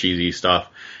the cheesy stuff,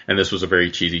 and this was a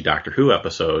very cheesy Doctor Who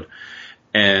episode.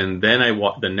 And then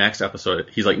the next episode,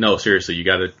 he's like, no, seriously, you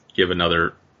got to give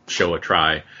another show a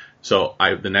try. So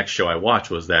the next show I watched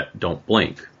was that Don't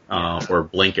Blink, or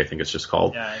Blink, I think it's just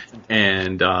called. Yeah,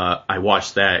 and I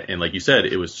watched that, and like you said,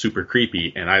 it was super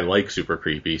creepy, and I like super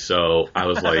creepy. So I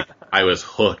was like, I was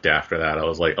hooked after that. I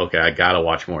was like, okay, I got to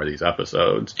watch more of these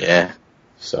episodes. Yeah.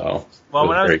 So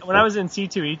when I was in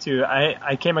C2E2,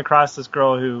 I came across this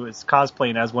girl who was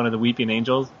cosplaying as one of the Weeping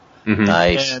Angels. Mm-hmm.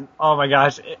 Nice. And oh my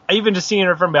gosh, even just seeing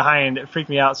her from behind, it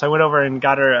freaked me out. So I went over and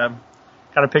got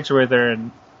a picture with her,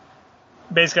 and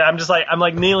basically I'm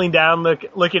like kneeling down,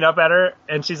 looking up at her,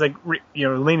 and she's like,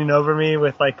 leaning over me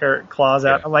with like her claws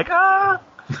out. I'm like, ah.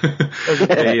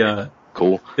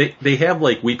 Cool. They have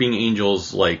like Weeping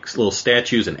Angels, like little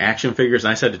statues and action figures,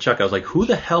 and I said to Chuck, I was like, who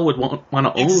the hell would want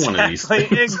to own one of these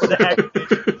things?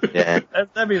 Exactly. Yeah.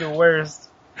 That'd be the worst.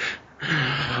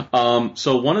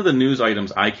 So one of the news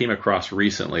items I came across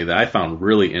recently that I found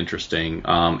really interesting,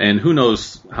 and who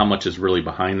knows how much is really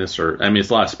behind this, it's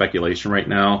a lot of speculation right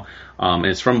now, and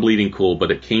it's from Bleeding Cool,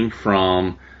 but it came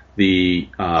from the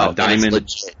Diamond.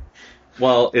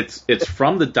 Well, it's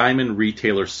from the Diamond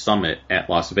Retailer Summit at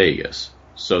Las Vegas.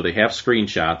 So they have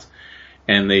screenshots,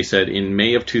 and they said in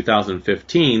May of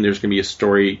 2015 there's going to be a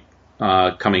story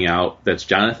coming out that's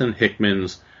Jonathan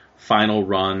Hickman's final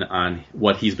run on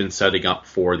what he's been setting up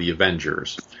for the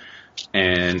Avengers.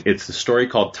 And it's a story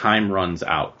called Time Runs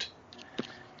Out.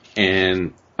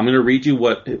 And I'm going to read you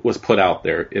what was put out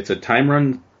there. It's a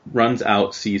Time Runs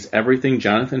Out sees everything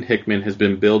Jonathan Hickman has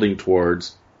been building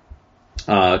towards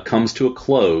comes to a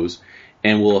close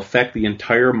and will affect the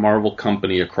entire Marvel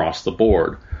company across the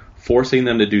board, forcing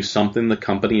them to do something the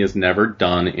company has never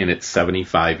done in its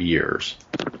 75 years.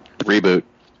 Reboot.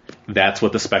 That's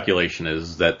what the speculation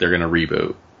is, that they're going to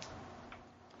reboot.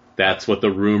 That's what the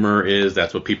rumor is.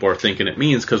 That's what people are thinking it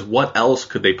means, because what else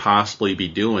could they possibly be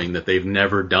doing that they've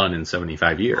never done in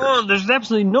 75 years? Oh, there's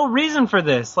absolutely no reason for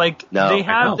this. Like, no, they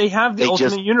have the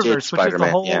Ultimate Universe, which is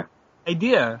the whole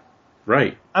idea.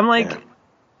 Right. I'm like,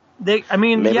 there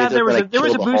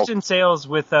was a boost in sales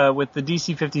with the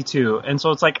DC 52, and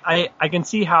so it's like I can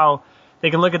see how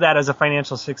they can look at that as a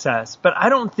financial success, but I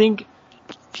don't think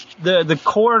the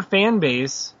core fan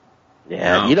base,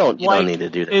 you don't need to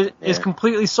do that. Is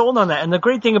completely sold on that. And the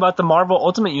great thing about the Marvel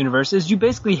Ultimate Universe is you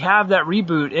basically have that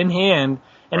reboot in hand,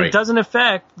 and it doesn't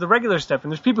affect the regular stuff.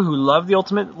 And there's people who love the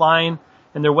Ultimate line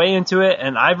and they're way into it,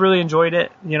 and I've really enjoyed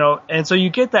it, and so you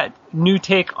get that new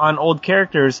take on old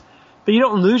characters, but you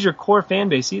don't lose your core fan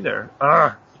base either.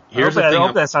 I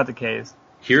hope that's not the case.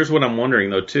 Here's what I'm wondering,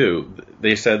 though, too.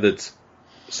 They said that's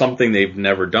something they've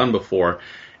never done before,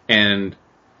 and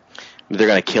they're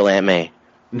going to kill Aunt May.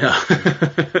 No.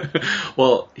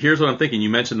 Well, here's what I'm thinking. You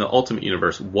mentioned the Ultimate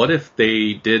Universe. What if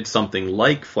they did something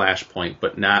like Flashpoint,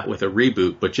 but not with a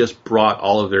reboot, but just brought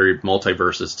all of their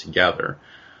multiverses together?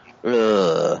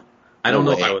 I don't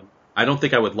know. I don't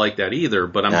think I would like that either,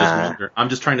 but I'm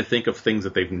just trying to think of things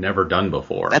that they've never done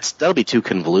before. That'll be too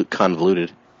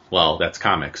convoluted. Well, that's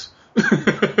comics.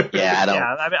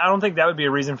 I don't think that would be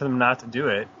a reason for them not to do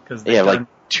it, because like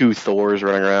 2 Thors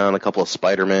running around, a couple of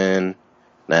Spider-Men.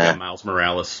 Yeah, Miles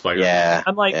Morales, Spider-Man. Yeah.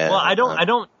 I'm like, I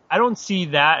don't see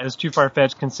that as too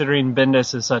far-fetched, considering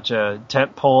Bendis is such a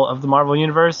tentpole of the Marvel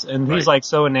Universe, and he's like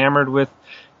so enamored with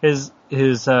his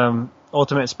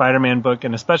Ultimate Spider-Man book,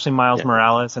 and especially Miles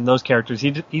Morales and those characters.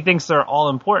 He thinks they're all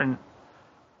important,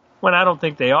 when I don't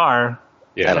think they are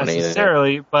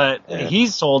necessarily, but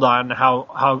he's sold on how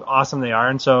awesome they are,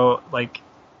 and so like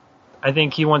I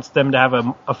think he wants them to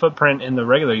have a footprint in the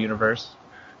regular universe.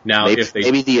 Now,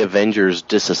 maybe the Avengers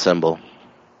disassemble.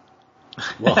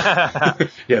 Well,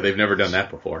 they've never done that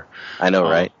before. I know,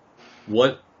 right?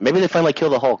 Maybe they finally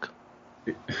kill the Hulk.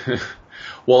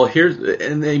 Well,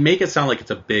 and they make it sound like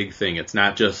it's a big thing. It's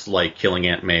not just like killing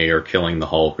Aunt May or killing the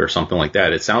Hulk or something like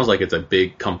that. It sounds like it's a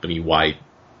big company-wide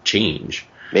change.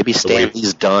 Maybe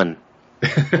Stanley's done.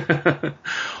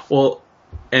 Well,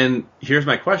 and here's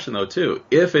my question, though, too.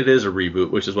 If it is a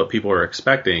reboot, which is what people are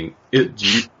expecting,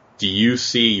 do you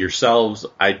see yourselves,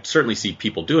 I certainly see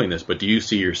people doing this, but do you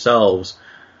see yourselves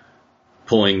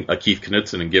pulling a Keith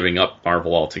Knudsen and giving up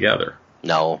Marvel altogether?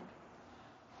 No,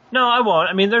 I won't.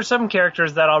 I mean, there's some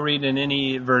characters that I'll read in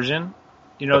any version.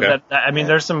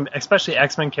 There's some, especially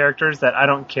X-Men characters that I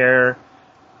don't care.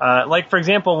 Like, for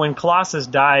example, when Colossus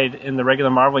died in the regular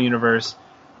Marvel universe,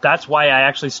 that's why I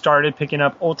actually started picking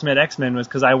up Ultimate X-Men, was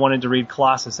because I wanted to read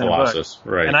Colossus in a book.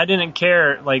 Right. And I didn't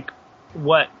care, like,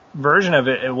 what version of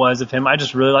it was of him. I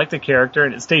just really liked the character,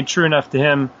 and it stayed true enough to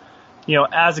him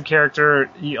as a character,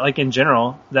 like in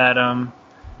general, that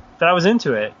I was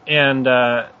into it. And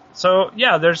so,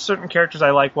 yeah, there's certain characters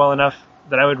I like well enough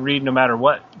that I would read no matter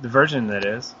what the version that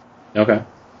is. Okay.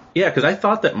 Yeah, because I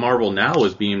thought that Marvel now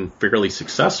was being fairly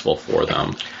successful for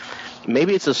them.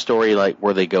 Maybe it's a story like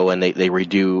where they go and they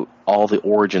redo all the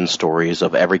origin stories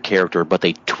of every character, but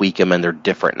they tweak them and they're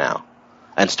different now,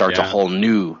 and starts a whole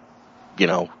new,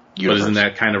 universe. But isn't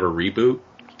that kind of a reboot?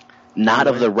 Not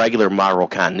of the regular Marvel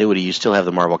continuity. You still have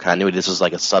the Marvel continuity. This is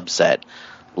like a subset,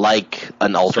 like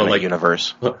an alternate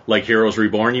universe. Like Heroes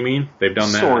Reborn, you mean? They've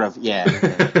done that? Sort of,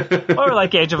 yeah. Or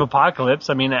like Age of Apocalypse.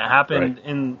 I mean, it happened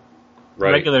in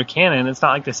regular canon. It's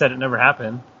not like they said it never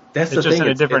happened. It's just in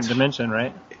a different dimension,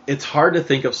 right? It's hard to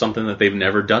think of something that they've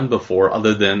never done before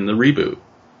other than the reboot.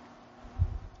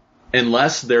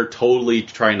 Unless they're totally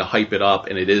trying to hype it up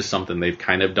and it is something they've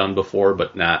kind of done before,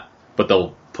 but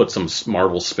they'll put some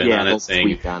Marvel spin on it, saying,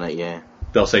 tweak on it, yeah.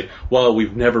 They'll say, "Well,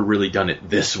 we've never really done it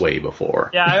this way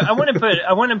before." Yeah, I wouldn't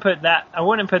put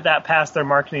that past their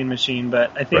marketing machine,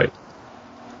 but I think,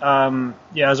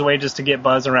 as a way just to get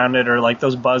buzz around it, or like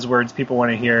those buzzwords people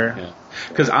want to hear. Yeah.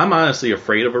 Because I'm honestly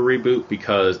afraid of a reboot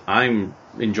because I'm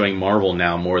enjoying Marvel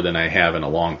now more than I have in a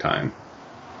long time.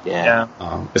 Yeah.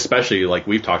 Especially like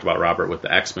we've talked about, Robert, with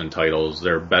the X-Men titles,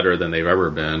 they're better than they've ever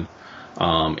been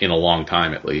in a long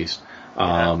time, at least.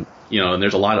 And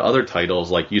there's a lot of other titles,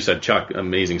 like you said, Chuck.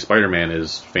 Amazing Spider-Man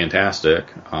is fantastic.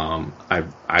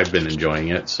 I've been enjoying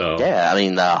it. So yeah, I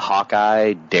mean,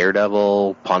 Hawkeye,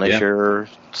 Daredevil, Punisher,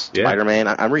 Spider-Man.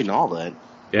 I'm reading all that.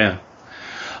 Yeah.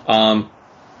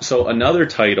 So another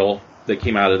title that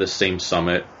came out of this same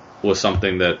summit was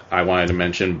something that I wanted to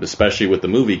mention, especially with the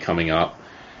movie coming up,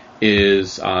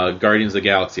 is Guardians of the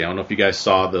Galaxy. I don't know if you guys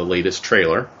saw the latest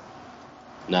trailer.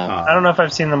 No. I don't know if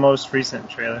I've seen the most recent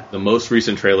trailer. The most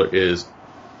recent trailer is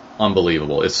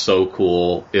unbelievable. It's so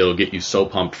cool. It'll get you so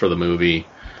pumped for the movie.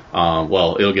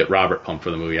 It'll get Robert pumped for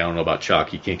the movie. I don't know about Chuck.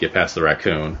 He can't get past the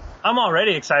raccoon. I'm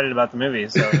already excited about the movie.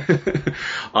 So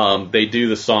they do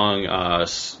the song,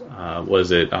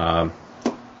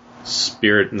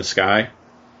 Spirit in the Sky?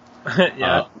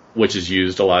 Yeah. Which is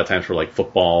used a lot of times for like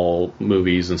football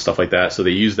movies and stuff like that. So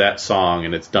they use that song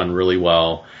and it's done really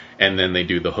well. And then they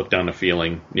do the Hooked on a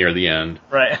Feeling near the end.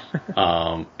 Right.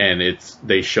 And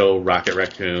they show Rocket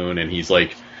Raccoon and he's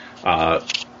like,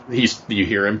 you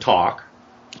hear him talk.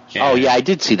 Oh yeah, I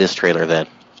did see this trailer then.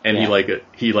 And he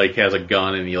has a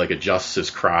gun and he like adjusts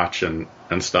his crotch and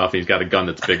stuff. He's got a gun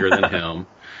that's bigger than him.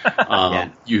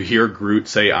 You hear Groot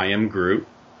say, "I am Groot."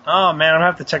 Oh man, I'm gonna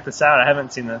have to check this out. I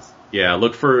haven't seen this. Yeah,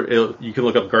 you can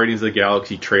look up Guardians of the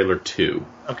Galaxy trailer 2.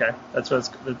 Okay, that's what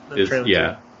the trailer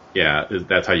 2. Yeah,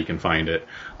 that's how you can find it.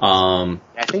 I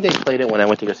think they played it when I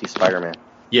went to go see Spider-Man.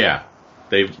 Yeah,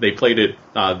 they played it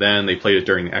then. They played it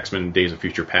during X-Men Days of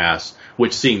Future Past,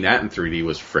 which seeing that in 3D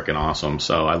was freaking awesome.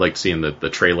 So I liked seeing the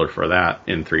trailer for that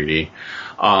in 3D.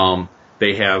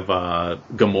 They have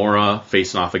Gamora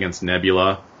facing off against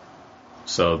Nebula.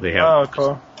 So they have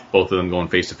both of them going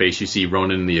face to face. You see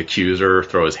Ronan the Accuser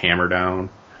throw his hammer down.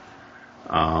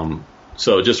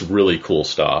 So just really cool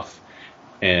stuff.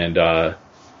 And man,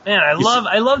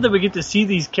 I love that we get to see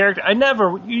these characters.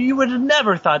 You would have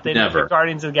never thought they'd make a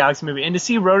Guardians of the Galaxy movie, and to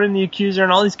see Ronan the Accuser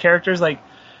and all these characters, like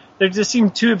they just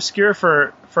seem too obscure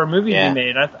for a movie to be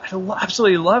made. I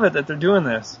absolutely love it that they're doing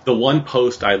this. The one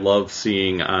post I love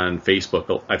seeing on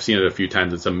Facebook, I've seen it a few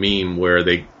times. It's a meme where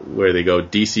they go,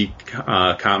 DC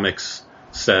Comics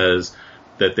says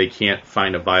that they can't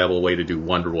find a viable way to do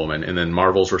Wonder Woman, and then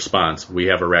Marvel's response, "We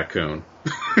have a raccoon."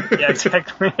 Yeah,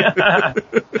 exactly.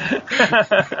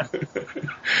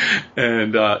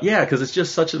 And because it's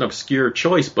just such an obscure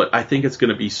choice, but I think it's going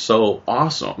to be so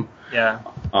awesome. Yeah.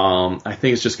 I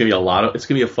think it's just going to be it's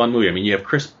going to be a fun movie. I mean, you have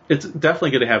Chris. It's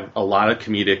definitely going to have a lot of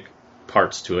comedic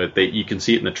parts to it. You can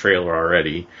see it in the trailer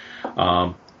already.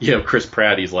 You have Chris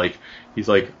Pratt. He's like,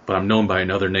 but I'm known by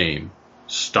another name,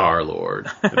 Star-Lord.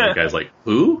 And the guy's like,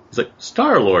 who? He's like,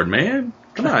 Star-Lord, man.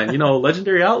 Come on,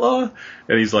 legendary outlaw.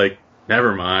 And he's like,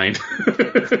 never mind.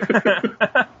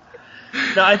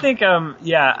 No, I think,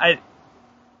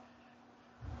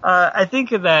 I think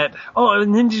that. Oh,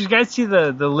 and then did you guys see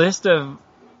the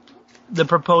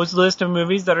proposed list of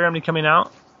movies that are going to be coming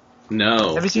out?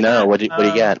 No. Have you seen that? No. What do you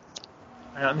got?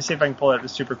 Let me see if I can pull it up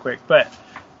super quick. But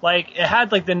it had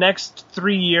the next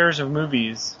 3 years of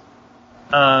movies.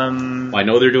 I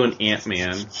know they're doing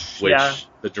Ant-Man, which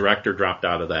the director dropped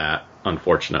out of that,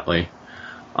 unfortunately.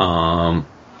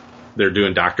 They're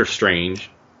doing Doctor Strange.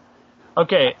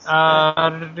 Okay.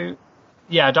 Doctor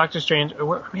Strange.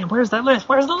 Where's that list?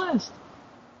 Where's the list?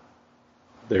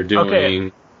 They're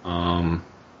doing.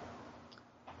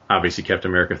 obviously Captain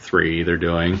America 3 they're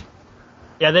doing.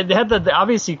 Yeah, they had the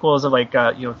obvious sequels of like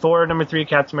Thor #3,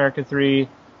 Captain America 3,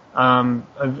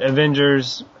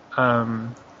 Avengers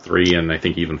 3, and I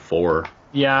think even 4.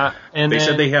 Yeah, and they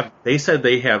said they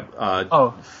have.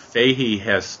 Fahey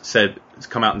has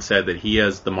come out and said that he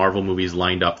has the Marvel movies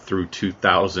lined up through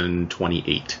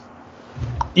 2028.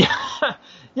 Yeah,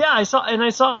 yeah, I saw.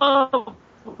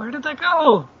 Where did that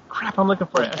go? Crap, I'm looking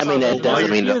for it. I mean, that doesn't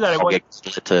mean that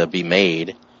it to be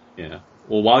made. Yeah.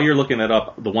 Well, while you're looking that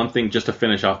up, the one thing, just to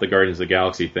finish off the Guardians of the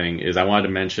Galaxy thing, is I wanted to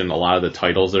mention a lot of the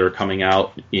titles that are coming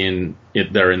out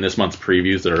that are in this month's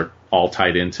previews that are all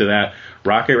tied into that.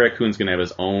 Rocket Raccoon's going to have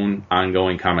his own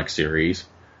ongoing comic series,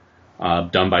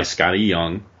 done by Scotty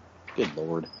Young. Good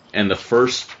lord! And the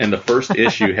first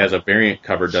issue has a variant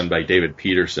cover done by David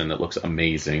Peterson that looks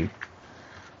amazing.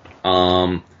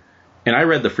 And I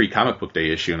read the Free Comic Book Day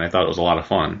issue, and I thought it was a lot of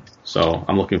fun. So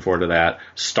I'm looking forward to that.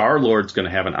 Star-Lord's going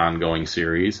to have an ongoing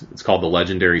series. It's called The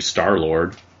Legendary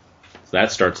Star-Lord. So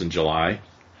that starts in July.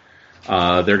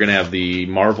 They're going to have the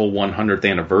Marvel 100th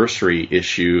Anniversary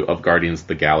issue of Guardians of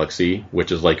the Galaxy,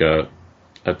 which is like a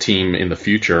team in the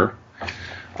future.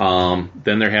 Then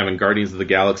they're having Guardians of the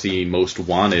Galaxy Most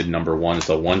Wanted #1. It's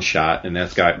a one-shot, and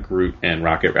that's got Groot and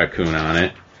Rocket Raccoon on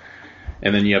it.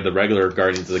 And then you have the regular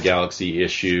Guardians of the Galaxy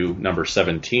issue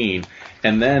 #17.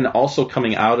 And then also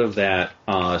coming out of that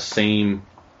same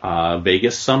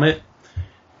Vegas summit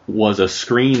was a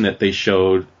screen that they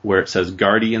showed where it says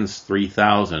Guardians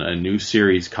 3000, a new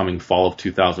series coming fall of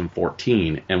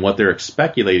 2014. And what they're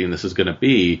speculating this is going to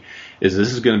be is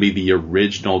this is going to be the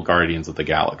original Guardians of the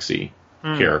Galaxy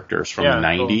characters from the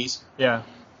 90s. Cool. Yeah.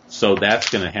 So that's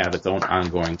going to have its own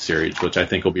ongoing series, which I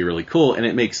think will be really cool. And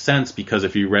it makes sense because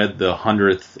if you read the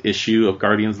 100th issue of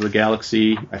Guardians of the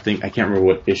Galaxy, I can't remember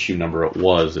what issue number it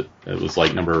was. It was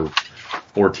like number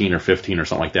 14 or 15 or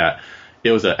something like that.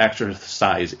 It was an extra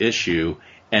size issue,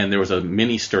 and there was a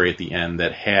mini story at the end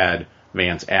that had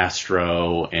Vance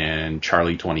Astro and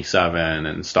Charlie 27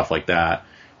 and stuff like that,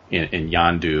 and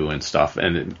Yondu and stuff.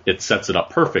 And it sets it up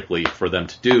perfectly for them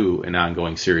to do an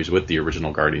ongoing series with the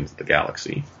original Guardians of the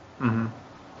Galaxy. Mm-hmm.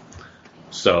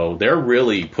 So they're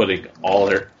really putting all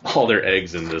their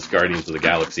eggs in this Guardians of the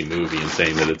Galaxy movie and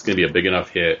saying that it's going to be a big enough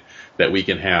hit that we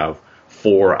can have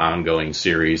 4 ongoing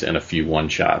series and a few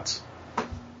one-shots.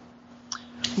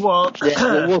 Well,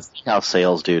 we'll see how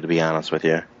sales do, to be honest with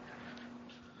you.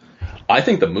 I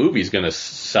think the movie's going to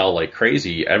sell like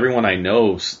crazy. Everyone I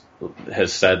know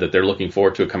has said that they're looking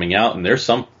forward to it coming out, and there's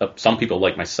some people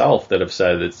like myself that have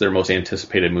said it's their most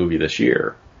anticipated movie this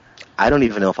year. I don't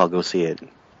even know if I'll go see it. Wow.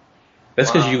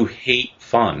 That's because you hate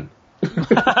fun.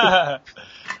 All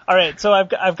right, so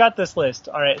I've got this list.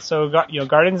 All right, so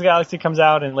Guardians of the Galaxy comes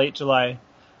out in late July.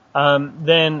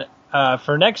 Then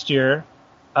for next year,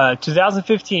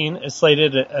 2015 is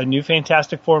slated a new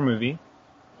Fantastic Four movie.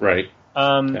 Right.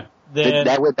 Then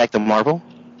that went back to Marvel?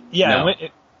 Yeah. No.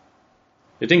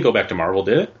 It didn't go back to Marvel,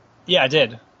 did it? Yeah, it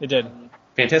did. It did.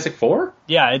 Fantastic Four?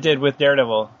 Yeah, it did with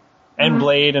Daredevil and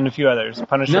Blade and a few others.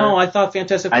 Punisher. No, I thought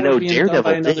Fantastic Four was being Daredevil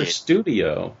done by another did.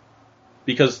 studio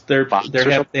because they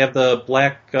have the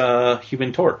Black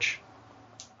Human Torch.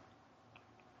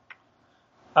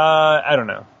 I don't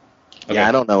know. Okay. Yeah,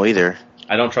 I don't know either.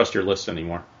 I don't trust your list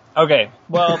anymore. Okay,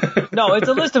 well, no, it's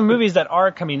a list of movies that are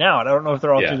coming out. I don't know if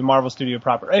they're all through the Marvel Studio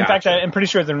proper. In fact, I'm pretty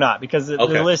sure they're not because the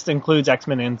list includes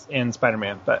X-Men and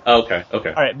Spider-Man. But okay. All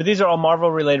right, but these are all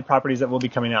Marvel-related properties that will be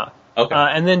coming out. Okay.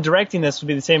 And then directing this will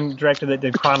be the same director that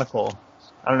did Chronicle.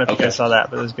 I don't know if you guys saw that,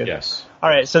 but it was good. Yes. All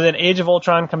right, so then Age of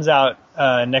Ultron comes out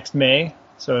next May,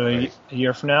 so a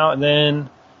year from now, and then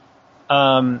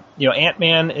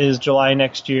Ant-Man is July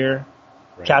next year.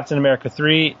 Right. Captain America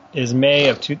 3 is May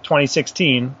of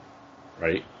 2016.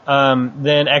 Right.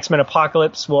 Then X-Men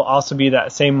Apocalypse will also be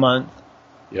that same month.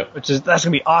 Yep. That's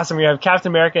gonna be awesome. You have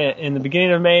Captain America in the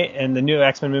beginning of May and the new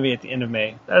X-Men movie at the end of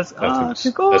May. That's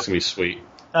too cool. That's gonna be sweet.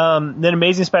 Then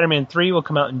Amazing Spider-Man 3 will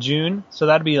come out in June, so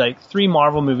that'd be like 3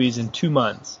 Marvel movies in 2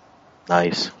 months.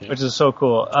 Nice. Which is so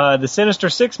cool. The Sinister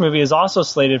Six movie is also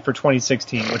slated for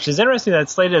 2016, which is interesting that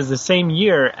it's slated as the same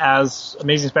year as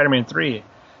Amazing Spider-Man 3.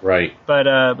 Right. But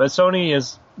Sony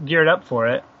is geared up for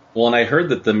it. Well, and I heard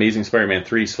that the Amazing Spider-Man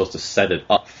 3 is supposed to set it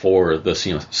up for the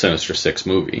Sinister Six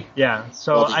movie. Yeah,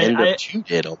 so the end of 2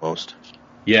 did almost.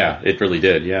 Yeah, it really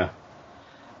did. Yeah.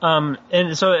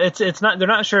 And so it's not. They're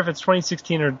not sure if it's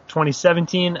 2016 or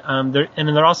 2017. And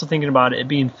they're also thinking about it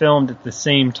being filmed at the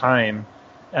same time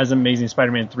as Amazing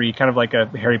Spider-Man 3, kind of like a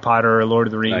Harry Potter or Lord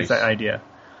of the Rings idea.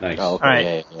 Nice. Oh, okay. All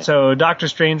right. Yeah. So Doctor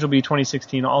Strange will be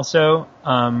 2016 also.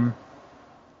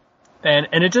 And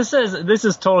it just says, this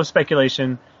is total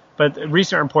speculation, But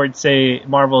recent reports say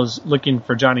Marvel's looking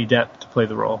for Johnny Depp to play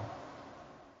the role.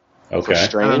 Okay. I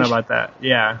don't know about that.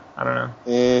 Yeah, I don't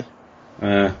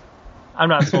know. I'm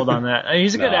not sold on that.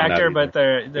 He's a good actor, but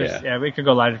we could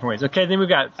go a lot of different ways. Okay, then we've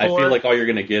got Thor. I feel like all you're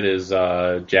going to get is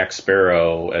Jack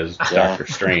Sparrow as Doctor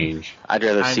Strange. I'd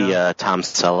rather see Tom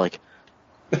Selleck.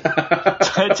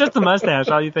 Just the mustache,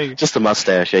 all you think? Just the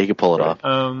mustache, yeah, you can pull it off.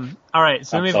 All right,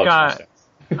 so then we've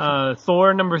got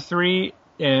Thor number 3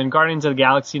 and Guardians of the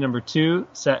Galaxy number 2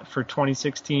 set for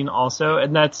 2016 also.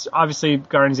 And that's obviously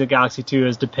Guardians of the Galaxy 2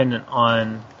 is dependent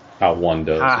on how one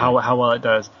does. How well it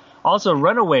does. Also,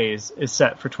 Runaways is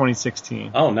set for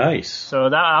 2016. Oh, nice. So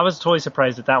I was totally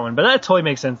surprised at that one, but that totally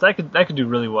makes sense. That could do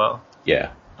really well.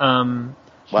 Yeah. Well,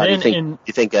 do you think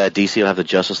DC will have the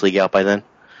Justice League out by then?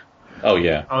 Oh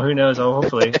yeah. Oh, who knows? Oh,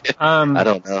 hopefully. I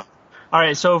don't know. All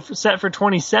right, so set for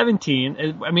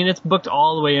 2017. I mean, it's booked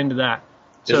all the way into that.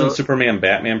 Isn't Superman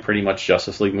Batman pretty much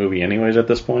Justice League movie anyways at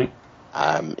this point?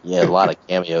 Yeah, a lot of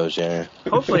cameos, yeah.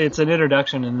 Hopefully it's an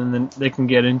introduction, and then they can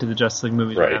get into the Justice League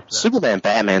movies right after that. Superman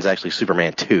Batman's actually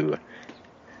Superman 2.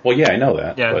 Well, yeah, I know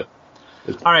that. Yeah.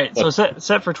 All right, so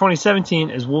set for 2017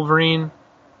 is Wolverine,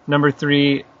 number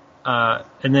 3,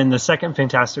 and then the second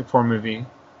Fantastic Four movie.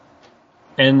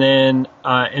 And then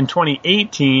in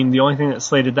 2018, the only thing that's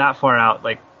slated that far out,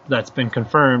 like that's been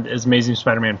confirmed, is Amazing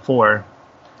Spider-Man 4.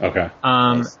 Okay.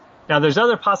 Nice. Now, there's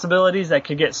other possibilities that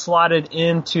could get slotted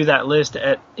into that list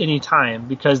at any time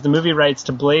because the movie rights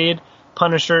to Blade,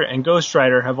 Punisher, and Ghost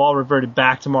Rider have all reverted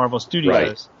back to Marvel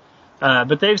Studios. Right.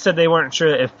 But they've said they weren't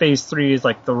sure if Phase 3 is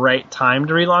like the right time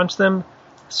to relaunch them.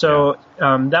 So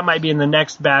that might be in the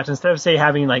next batch. Instead of, say,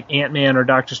 having like Ant-Man or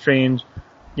Doctor Strange,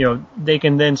 they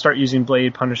can then start using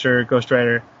Blade, Punisher, Ghost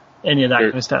Rider, any of that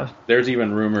kind of stuff. There's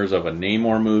even rumors of a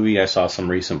Namor movie. I saw some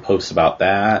recent posts about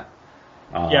that.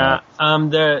 The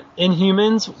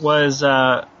Inhumans was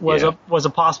a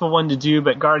possible one to do,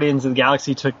 but Guardians of the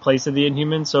Galaxy took place of the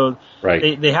Inhumans, so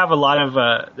they have a lot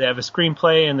of they have a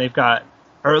screenplay, and they've got,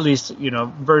 or at least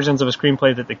versions of a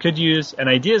screenplay that they could use, and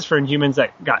ideas for Inhumans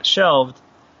that got shelved.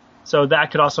 So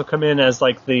that could also come in as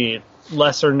like the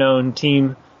lesser known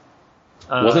team.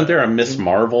 Wasn't there a Miss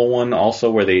Marvel one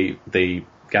also where they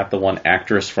got the one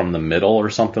actress from The Middle or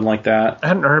something like that? I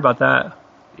hadn't heard about that.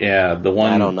 Yeah, the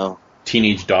one. I don't know.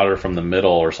 Teenage daughter from The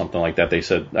Middle or something like that. They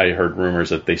said, I heard rumors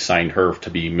that they signed her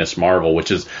to be Miss Marvel, which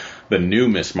is the new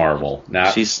Miss Marvel,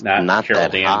 not Carol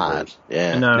Danvers. Hot.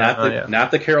 Yeah.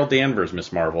 Not the Carol Danvers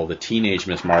Miss Marvel, the teenage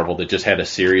Miss Marvel that just had a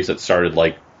series that started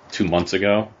like 2 months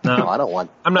ago. No, I don't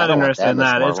want. I'm not interested in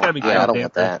that. It's got to be Carol I don't Danvers.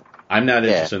 want that. I'm not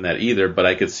interested in that either, but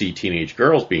I could see teenage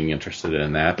girls being interested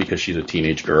in that because she's a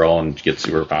teenage girl and gets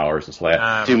superpowers and stuff like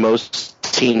that. Do most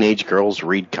teenage girls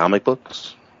read comic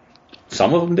books?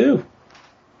 Some of them do.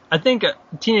 I think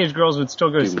teenage girls would still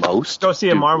go see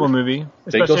a Marvel movie.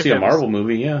 They go see a Marvel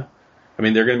movie, yeah. I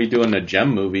mean, they're going to be doing a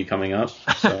Gem movie coming up.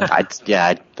 So.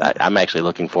 I'm actually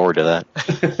looking forward to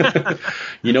that.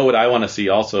 You know what I want to see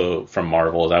also from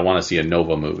Marvel is I want to see a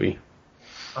Nova movie.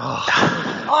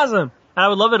 Oh, awesome. And I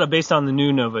would love it based on the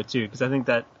new Nova, too, because I think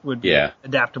that would be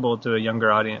adaptable to a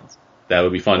younger audience. That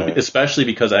would be fun, especially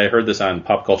because I heard this on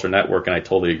Pop Culture Network, and I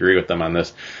totally agree with them on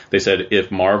this. They said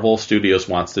if Marvel Studios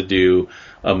wants to do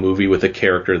a movie with a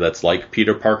character that's like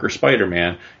Peter Parker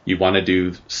Spider-Man, you want to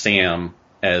do Sam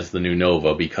as the new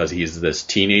Nova because he's this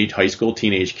high school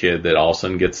teenage kid that all of a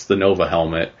sudden gets the Nova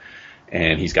helmet,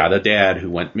 and he's got a dad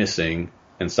who went missing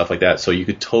and stuff like that. So you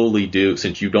could totally do,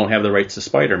 since you don't have the rights to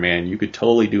Spider-Man, you could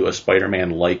totally do a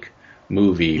Spider-Man-like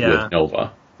movie with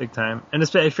Nova. Big time. And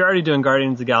if you're already doing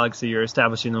Guardians of the Galaxy, you're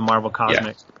establishing the Marvel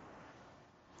Cosmic.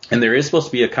 Yeah. And there is supposed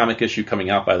to be a comic issue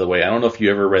coming out, by the way. I don't know if you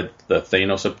ever read the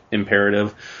Thanos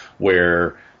Imperative,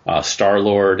 where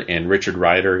Star-Lord and Richard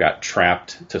Rider got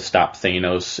trapped to stop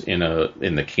Thanos in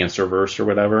the Cancerverse or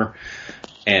whatever.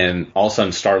 And all of a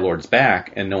sudden Star-Lord's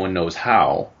back, and no one knows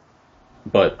how.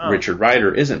 But Richard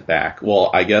Rider isn't back. Well,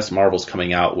 I guess Marvel's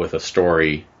coming out with a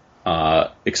story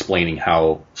explaining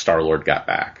how Star-Lord got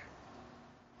back.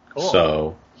 Cool.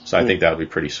 So I think that would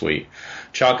be pretty sweet.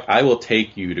 Chuck, I will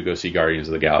take you to go see Guardians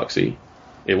of the Galaxy.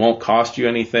 It won't cost you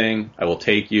anything. I will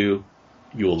take you.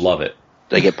 You will love it.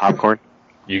 Do I get popcorn?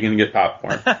 You can get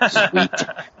popcorn. Sweet.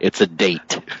 It's a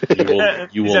date. You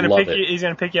will love it. He's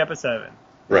going to pick you up at 7.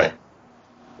 Right.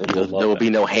 There will be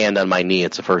no hand on my knee.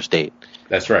 It's a first date.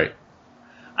 That's right.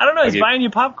 I don't know. He's buying you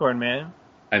popcorn, man.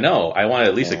 I know. I want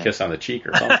at least a kiss on the cheek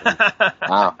or something.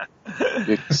 Wow.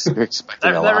 You're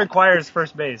expecting a lot. That requires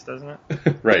first base, doesn't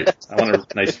it? Right. I want a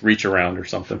nice reach around or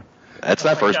something. That's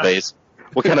not first base.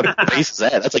 What kind of base is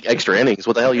that? That's like extra innings.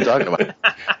 What the hell are you talking about?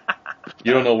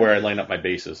 You don't know where I line up my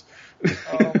bases.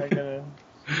 Oh, my goodness.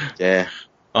 Yeah.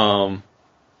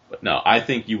 But no, I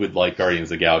think you would like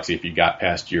Guardians of the Galaxy if you got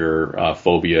past your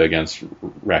phobia against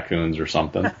raccoons or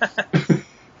something.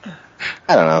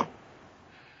 I don't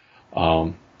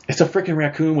know. It's a freaking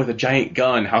raccoon with a giant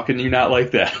gun. How can you not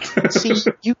like that? See,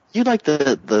 you like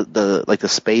the like the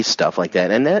space stuff like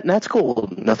that, and that's cool.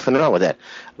 Nothing wrong with that.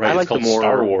 Right, I like it's called the more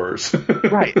Star Wars.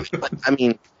 right. But, I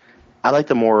mean, I like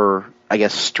the more, I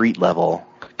guess, street level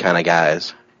kind of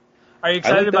guys. Are you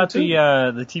excited about the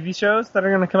TV shows that are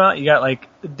going to come out? You got like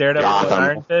Daredevil and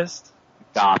Iron Fist.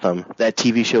 Gotham. That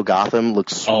TV show Gotham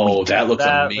looks sweet. Oh, that looks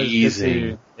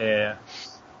amazing. Yeah.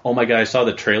 Oh my god, I saw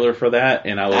the trailer for that,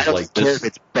 and I was don't like, care "This." if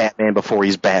it's Batman before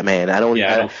he's Batman. I don't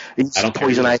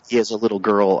Poison Ivy as a little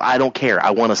girl. I don't care. I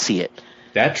want to see it.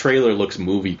 That trailer looks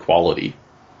movie quality.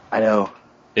 I know.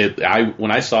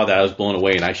 When I saw that, I was blown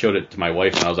away, and I showed it to my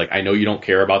wife, and I was like, I know you don't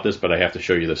care about this, but I have to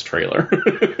show you this trailer.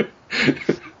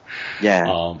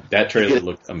 Yeah. That trailer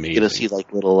looked amazing. You're going to see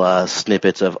like little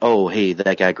snippets of, oh, hey,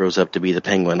 that guy grows up to be the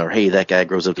Penguin, or hey, that guy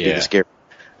grows up to be the Scarecrow.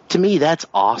 To me, that's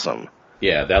awesome.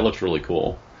 Yeah, that looks really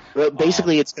cool. But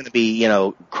basically, it's going to be,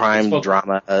 crime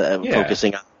drama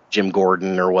focusing on Jim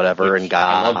Gordon or whatever. And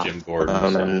I love Jim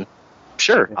Gordon. And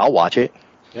sure, I'll watch it.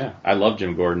 Yeah, I love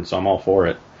Jim Gordon, so I'm all for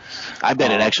it. I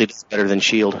bet it actually does better than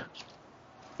S.H.I.E.L.D.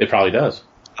 It probably does.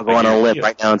 I'll go on a limb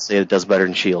right now and say it does better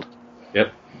than S.H.I.E.L.D.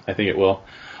 Yep, I think it will.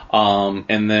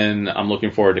 And then I'm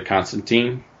looking forward to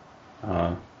Constantine,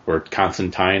 or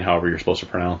Constantine, however you're supposed to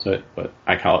pronounce it, but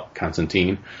I call it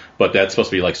Constantine. But that's supposed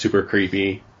to be like super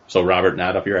creepy. So Robert,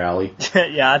 not up your alley.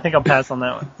 Yeah, I think I'll pass on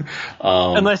that one.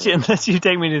 Unless you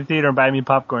take me to the theater and buy me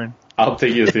popcorn. I'll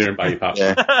take you to the theater and buy you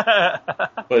popcorn.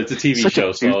 But it's a TV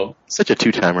show, so such a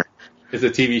two-timer. It's a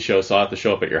TV show, so I'll have to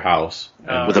show up at your house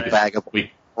with a bag of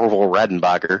Orville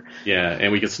Redenbacher. Yeah,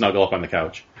 and we could snuggle up on the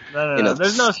couch. No.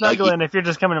 There's no snuggling if you're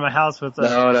just coming to my house with a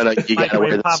no. You gotta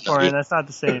wear the popcorn. That's not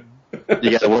the same.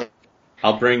 You gotta wear.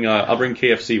 I'll bring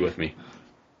KFC with me.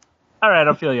 All right,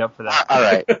 I'll feel you up for that. All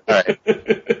right.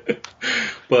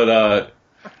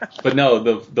 But no,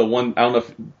 the one, I don't know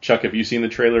if Chuck, have you seen the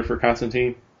trailer for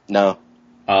Constantine? No.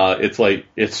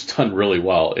 It's done really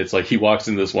well. It's like he walks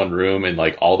in this one room and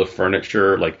like all the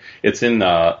furniture, like it's in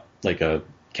like a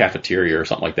cafeteria or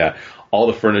something like that. All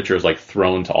the furniture is like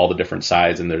thrown to all the different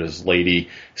sides, and there's this lady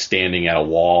standing at a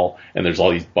wall, and there's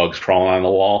all these bugs crawling on the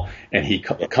wall, and he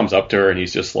comes up to her and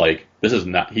he's just like, this is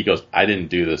not, he goes, I didn't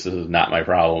do this. This is not my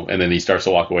problem. And then he starts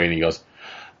to walk away and he goes,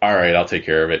 all right, I'll take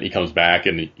care of it. And he comes back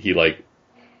and he like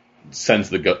sends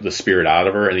the spirit out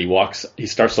of her, and he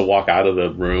starts to walk out of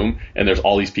the room, and there's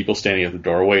all these people standing at the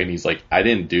doorway, and he's like, I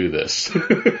didn't do this.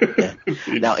 Yeah.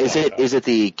 Now, is it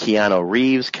the Keanu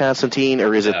Reeves Constantine,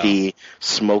 or is it the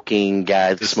smoking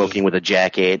guy, smoking with a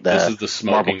jacket, this is the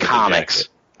smoking Marvel Comics?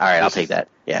 All right, I'll take that.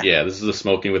 Yeah, this is the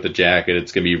smoking with the jacket.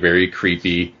 It's going to be very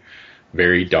creepy,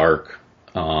 very dark.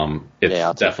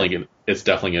 It's definitely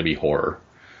going to be horror.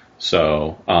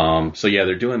 So yeah,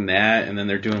 they're doing that, and then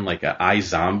they're doing like a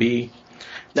iZombie.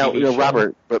 Now,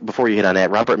 Robert, before you hit on that,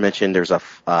 Robert mentioned there's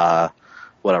a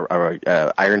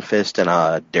Iron Fist and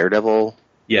a Daredevil.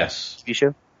 Yes. TV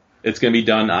show. It's going to be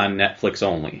done on Netflix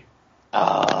only.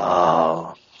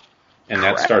 Oh. And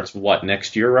that starts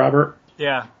next year, Robert?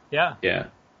 Yeah.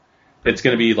 It's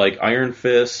going to be like Iron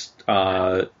Fist,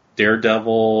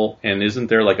 Daredevil, and isn't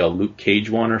there like a Luke Cage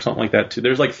one or something like that too?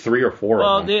 There's like 3 or 4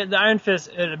 of them. Well, the Iron Fist,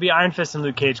 it'd be Iron Fist and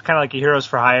Luke Cage, kind of like a Heroes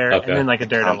for Hire, and then like a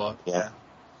Daredevil. Yeah.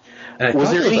 And I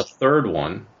thought there was a third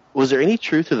one. Was there any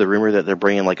truth to the rumor that they're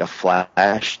bringing like a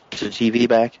Flash to TV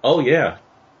back? Oh yeah.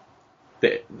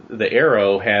 The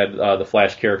Arrow had the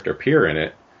Flash character appear in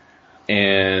it,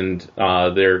 and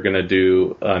they're going to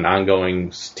do an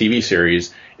ongoing TV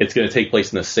series. It's going to take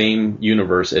place in the same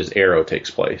universe as Arrow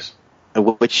takes place.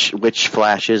 Which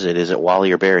Flash is it? Is it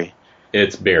Wally or Barry?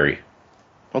 It's Barry.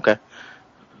 Okay.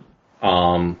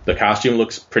 The costume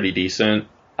looks pretty decent.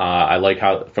 I like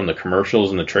how from the commercials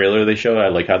and the trailer they showed. I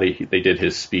like how they did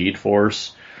his Speed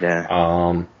Force.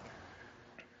 Yeah.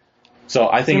 So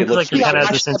I think it looks like he kind of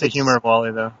has a sense of humor of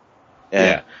Wally, though.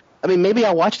 Yeah. I mean, maybe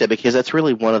I'll watch that because that's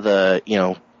really one of the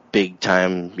big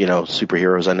time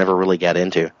superheroes I never really got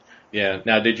into. Yeah.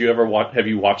 Now, did you ever have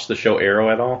you watched the show Arrow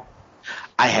at all?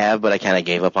 I have, but I kind of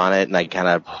gave up on it, and I kind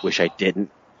of wish I didn't.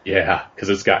 Yeah, because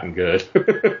it's gotten good.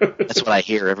 That's what I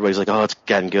hear. Everybody's like, oh, it's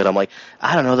gotten good. I'm like,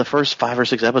 I don't know. The first 5 or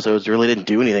 6 episodes really didn't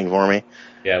do anything for me.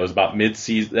 Yeah, it was about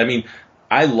mid-season. I mean,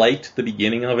 I liked the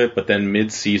beginning of it, but then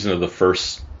mid-season of the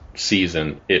first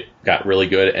season, it got really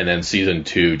good, and then season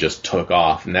 2 just took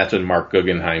off, and that's when Mark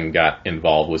Guggenheim got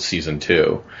involved with season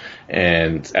 2.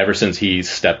 And ever since he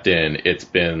stepped in, it's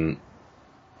been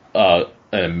an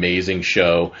amazing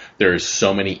show. There's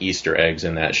so many Easter eggs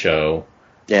in that show.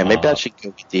 Yeah, maybe I should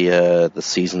go get the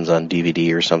seasons on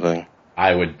DVD or something.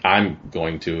 I would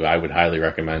highly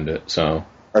recommend it. So,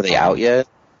 are they out yet?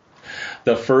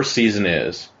 The first season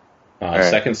is. Right.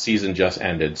 Second season just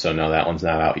ended, so no, that one's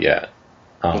not out yet.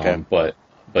 Okay. But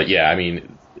yeah, I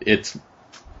mean, it's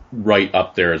right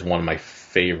up there as one of my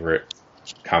favorite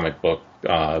comic book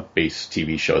based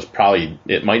TV shows. Probably,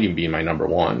 it might even be my number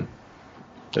one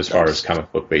as far as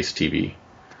comic book based TV.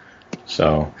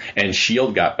 So, and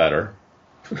S.H.I.E.L.D. got better.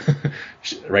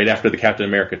 Right after the Captain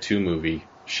America 2 movie,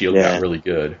 S.H.I.E.L.D. got really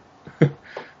good.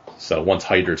 So once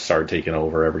Hydra started taking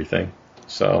over everything.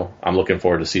 So I'm looking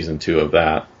forward to season 2 of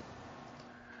that.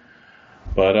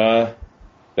 But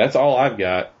that's all I've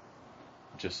got.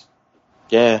 Just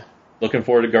looking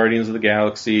forward to Guardians of the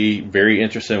Galaxy. Very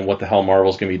interested in what the hell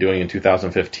Marvel's going to be doing in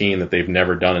 2015 that they've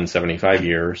never done in 75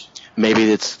 years.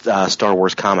 Maybe it's Star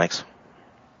Wars comics.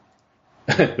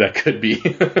 That could be.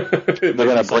 They're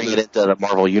going to bring it into the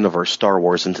Marvel Universe, Star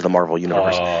Wars into the Marvel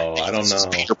Universe. Oh, I don't know.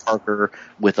 Peter Parker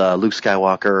with Luke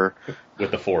Skywalker.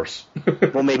 With the Force.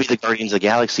 Well, maybe the Guardians of the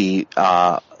Galaxy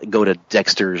go to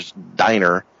Dexter's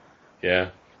Diner. Yeah.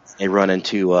 They run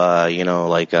into,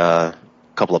 like a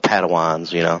couple of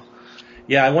Padawans,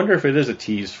 Yeah, I wonder if it is a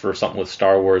tease for something with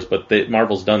Star Wars, but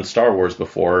Marvel's done Star Wars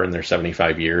before in their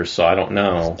 75 years, so I don't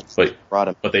know. But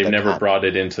they've never brought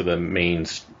it into the main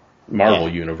Marvel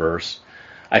universe.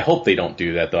 I hope they don't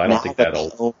do that, though. I don't think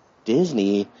that'll...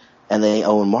 Disney, and they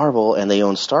own Marvel, and they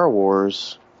own Star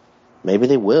Wars. Maybe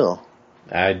they will.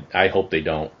 I hope they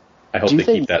don't. I hope they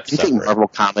keep that separate. Do you think Marvel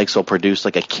Comics will produce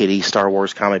like a kiddie Star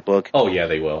Wars comic book? Oh, yeah,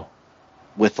 they will.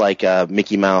 With like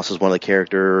Mickey Mouse as one of the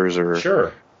characters? Or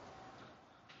Sure.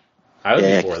 I would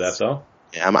be for that, though.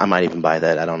 Yeah, I might even buy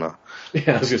that. I don't know.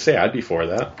 Yeah, I was going to say, I'd be for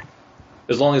that.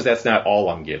 As long as that's not all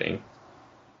I'm getting.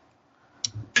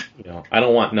 I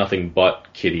don't want nothing but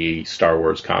kiddie Star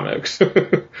Wars comics.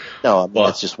 No,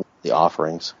 that's just one of the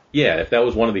offerings. Yeah, if that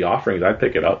was one of the offerings, I'd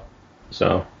pick it up.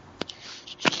 So,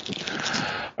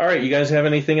 all right, you guys have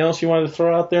anything else you wanted to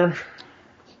throw out there?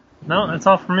 No, that's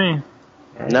all for me.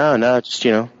 All right. No, just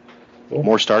cool.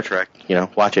 More Star Trek.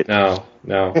 Watch it. No.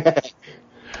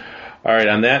 All right.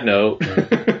 On that note,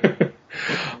 let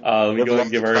me go ahead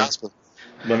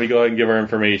and give our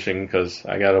information because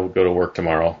I got to go to work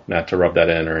tomorrow. Not to rub that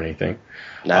in or anything.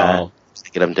 Nah.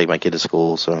 Get up and take my kid to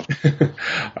school. So. All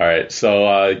right.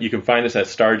 So you can find us at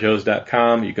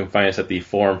starjoes.com. You can find us at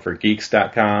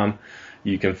theforumforgeeks.com.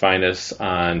 You can find us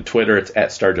on Twitter. It's at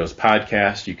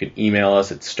StarJoesPodcast. You can email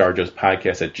us at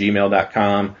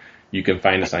starjoespodcast@gmail.com. You can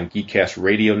find us on Geekcast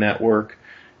Radio Network.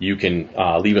 You can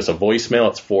leave us a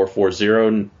voicemail. It's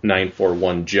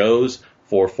 440-941-JOES,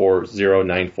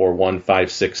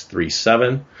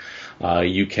 440-941-5637.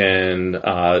 You can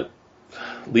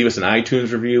leave us an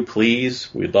iTunes review,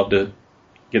 please. We'd love to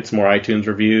get some more iTunes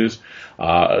reviews.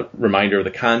 Reminder of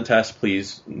the contest,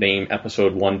 please name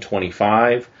episode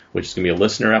 125, which is going to be a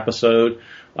listener episode.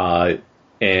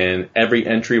 And every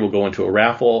entry will go into a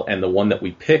raffle, and the one that we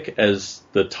pick as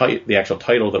the actual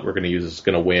title that we're going to use is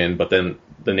going to win, but then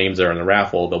the names that are in the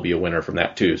raffle, there'll be a winner from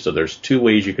that too. So there's 2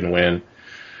 ways you can win.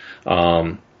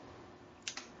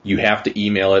 You have to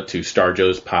email it to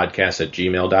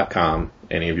starjoespodcast@gmail.com,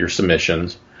 any of your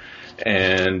submissions.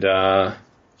 And let's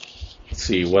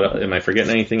see, what am I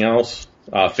forgetting anything else?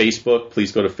 Facebook,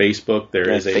 please go to Facebook. There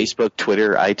is a Facebook,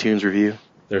 Twitter, iTunes review.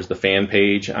 There's the fan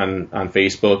page on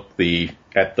Facebook.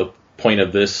 At the point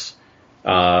of this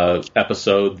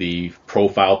episode, the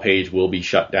profile page will be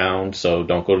shut down, so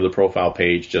don't go to the profile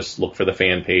page. Just look for the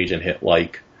fan page and hit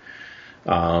like.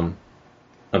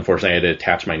 Unfortunately, I had to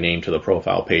attach my name to the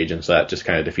profile page, and so that just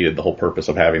kind of defeated the whole purpose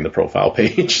of having the profile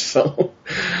page. So,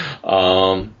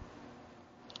 I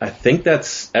think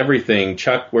that's everything.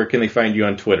 Chuck, where can they find you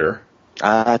on Twitter?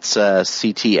 That's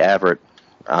CT Averitt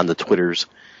on the Twitters.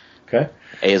 Okay.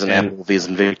 A as in Apple, V as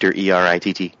in Victor,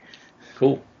 ERITT.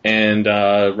 Cool. And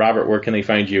Robert, where can they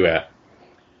find you at?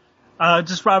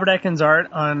 Just Robert Atkins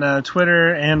Art on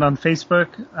Twitter and on Facebook.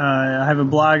 I have a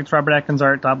blog. It's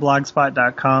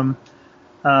robertatkinsart.blogspot.com.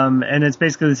 And it's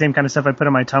basically the same kind of stuff I put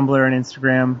on my Tumblr and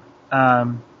Instagram.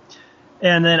 And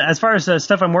then as far as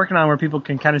stuff I'm working on where people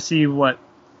can kind of see what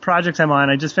projects I'm on,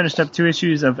 I just finished up 2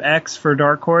 issues of X for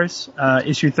Dark Horse.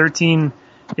 Issue 13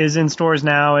 is in stores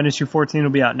now, and issue 14 will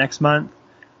be out next month.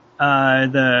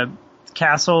 The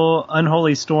Castle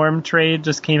Unholy Storm trade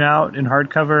just came out in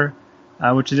hardcover,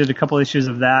 which I did a couple issues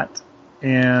of that.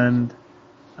 And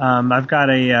I've got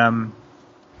a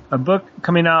book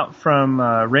coming out from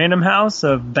Random House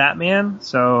of Batman.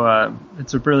 So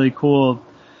it's a really cool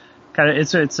kind of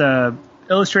it's a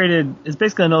illustrated. It's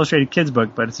basically an illustrated kids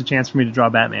book, but it's a chance for me to draw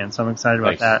Batman. So I'm excited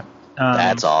about that.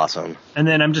 That's awesome. And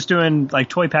then I'm just doing like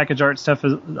toy package art stuff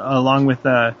along with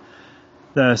the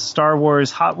Star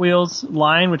Wars Hot Wheels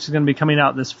line, which is going to be coming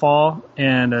out this fall.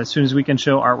 And as soon as we can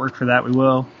show artwork for that, we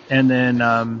will. And then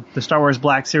the Star Wars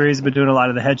Black Series, I've been doing a lot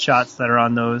of the headshots that are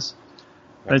on those.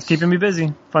 But it's keeping me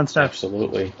busy. Fun stuff.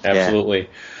 Absolutely.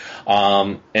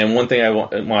 And one thing I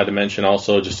wanted to mention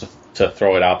also, just to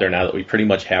throw it out there now that we pretty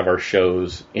much have our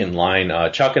shows in line,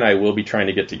 Chuck and I will be trying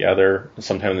to get together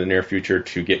sometime in the near future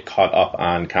to get caught up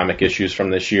on comic issues from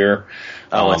this year.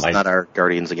 It's not our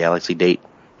Guardians of the Galaxy date.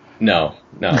 No.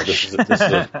 This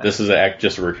is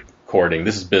just a recording.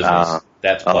 This is business.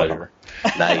 That's pleasure.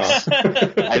 Nice.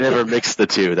 I never mixed the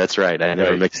two. That's right. I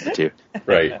never mixed the two.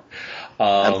 Right.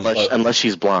 Unless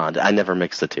she's blonde. I never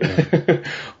mix the two.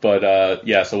 But,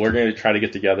 so we're going to try to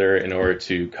get together in order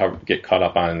to get caught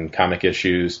up on comic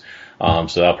issues. So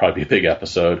that'll probably be a big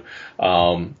episode.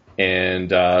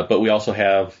 But we also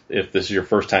have, if this is your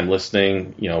first time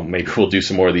listening, maybe we'll do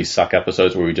some more of these suck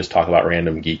episodes where we just talk about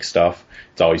random geek stuff.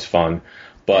 It's always fun.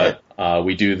 But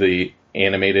we do the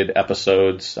animated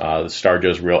episodes, the Star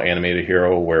Joe's Real Animated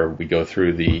Hero, where we go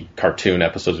through the cartoon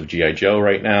episodes of G.I. Joe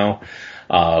right now.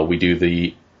 We do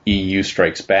the EU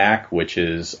Strikes Back, which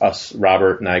is us,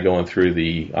 Robert, and I going through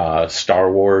the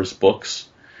Star Wars books.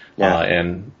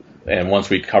 And once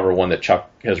we cover one that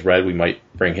Chuck has read, we might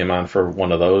bring him on for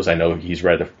one of those. I know he's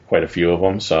read quite a few of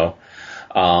them. So,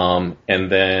 and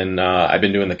then I've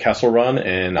been doing the Kessel Run,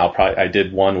 and I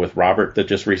did one with Robert that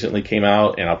just recently came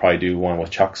out, and I'll probably do one with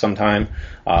Chuck sometime.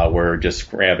 We're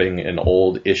just grabbing an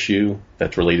old issue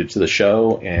that's related to the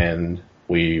show, and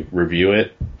we review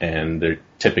it, and they're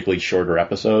typically shorter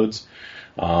episodes.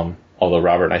 Although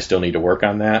Robert and I still need to work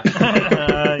on that.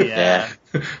 Yeah.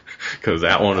 Because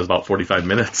that one was about 45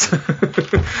 minutes.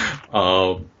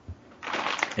 But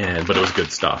it was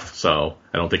good stuff, so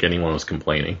I don't think anyone was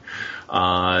complaining.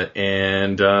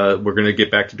 And we're going to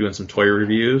get back to doing some toy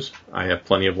reviews. I have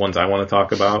plenty of ones I want to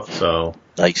talk about. So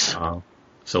nice.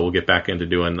 So we'll get back into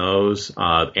doing those.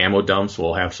 Ammo dumps,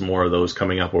 we'll have some more of those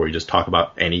coming up where we just talk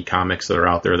about any comics that are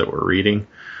out there that we're reading.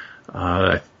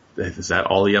 Is that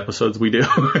all the episodes we do?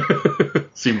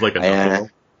 Seems like enough.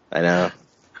 I know.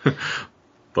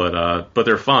 But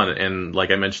they're fun, and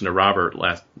like I mentioned to Robert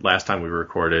last time we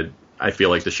recorded, I feel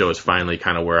like the show is finally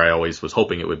kind of where I always was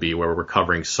hoping it would be, where we're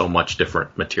covering so much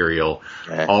different material,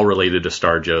 all related to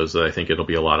Star Joe's, that I think it'll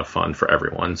be a lot of fun for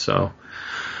everyone. So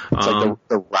it's like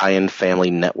the Ryan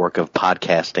family network of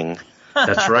podcasting.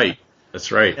 That's right.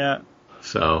 Yeah.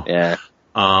 So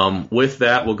with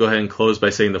that, we'll go ahead and close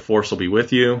by saying the Force will be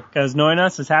with you. Because knowing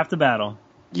us is half the battle.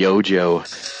 Yo, Joe.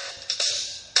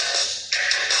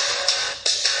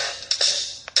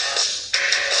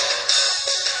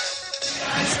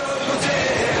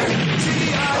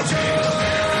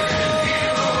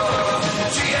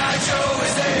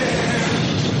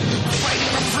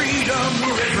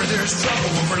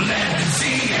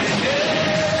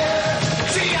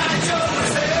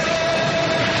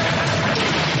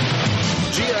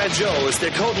 Joe ist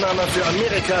der Codename für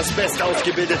Amerikas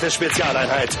bestausgebildete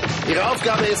Spezialeinheit. Ihre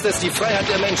Aufgabe ist es, die Freiheit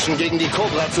der Menschen gegen die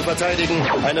Cobra zu verteidigen.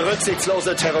 Eine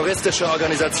rücksichtslose terroristische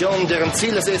Organisation, deren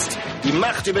Ziel es ist, die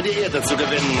Macht über die Erde zu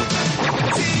gewinnen.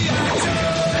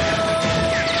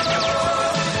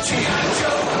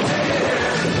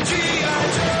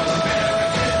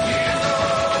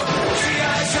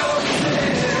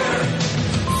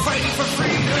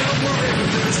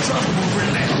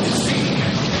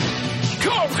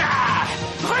 Cobra!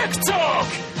 Rückzug!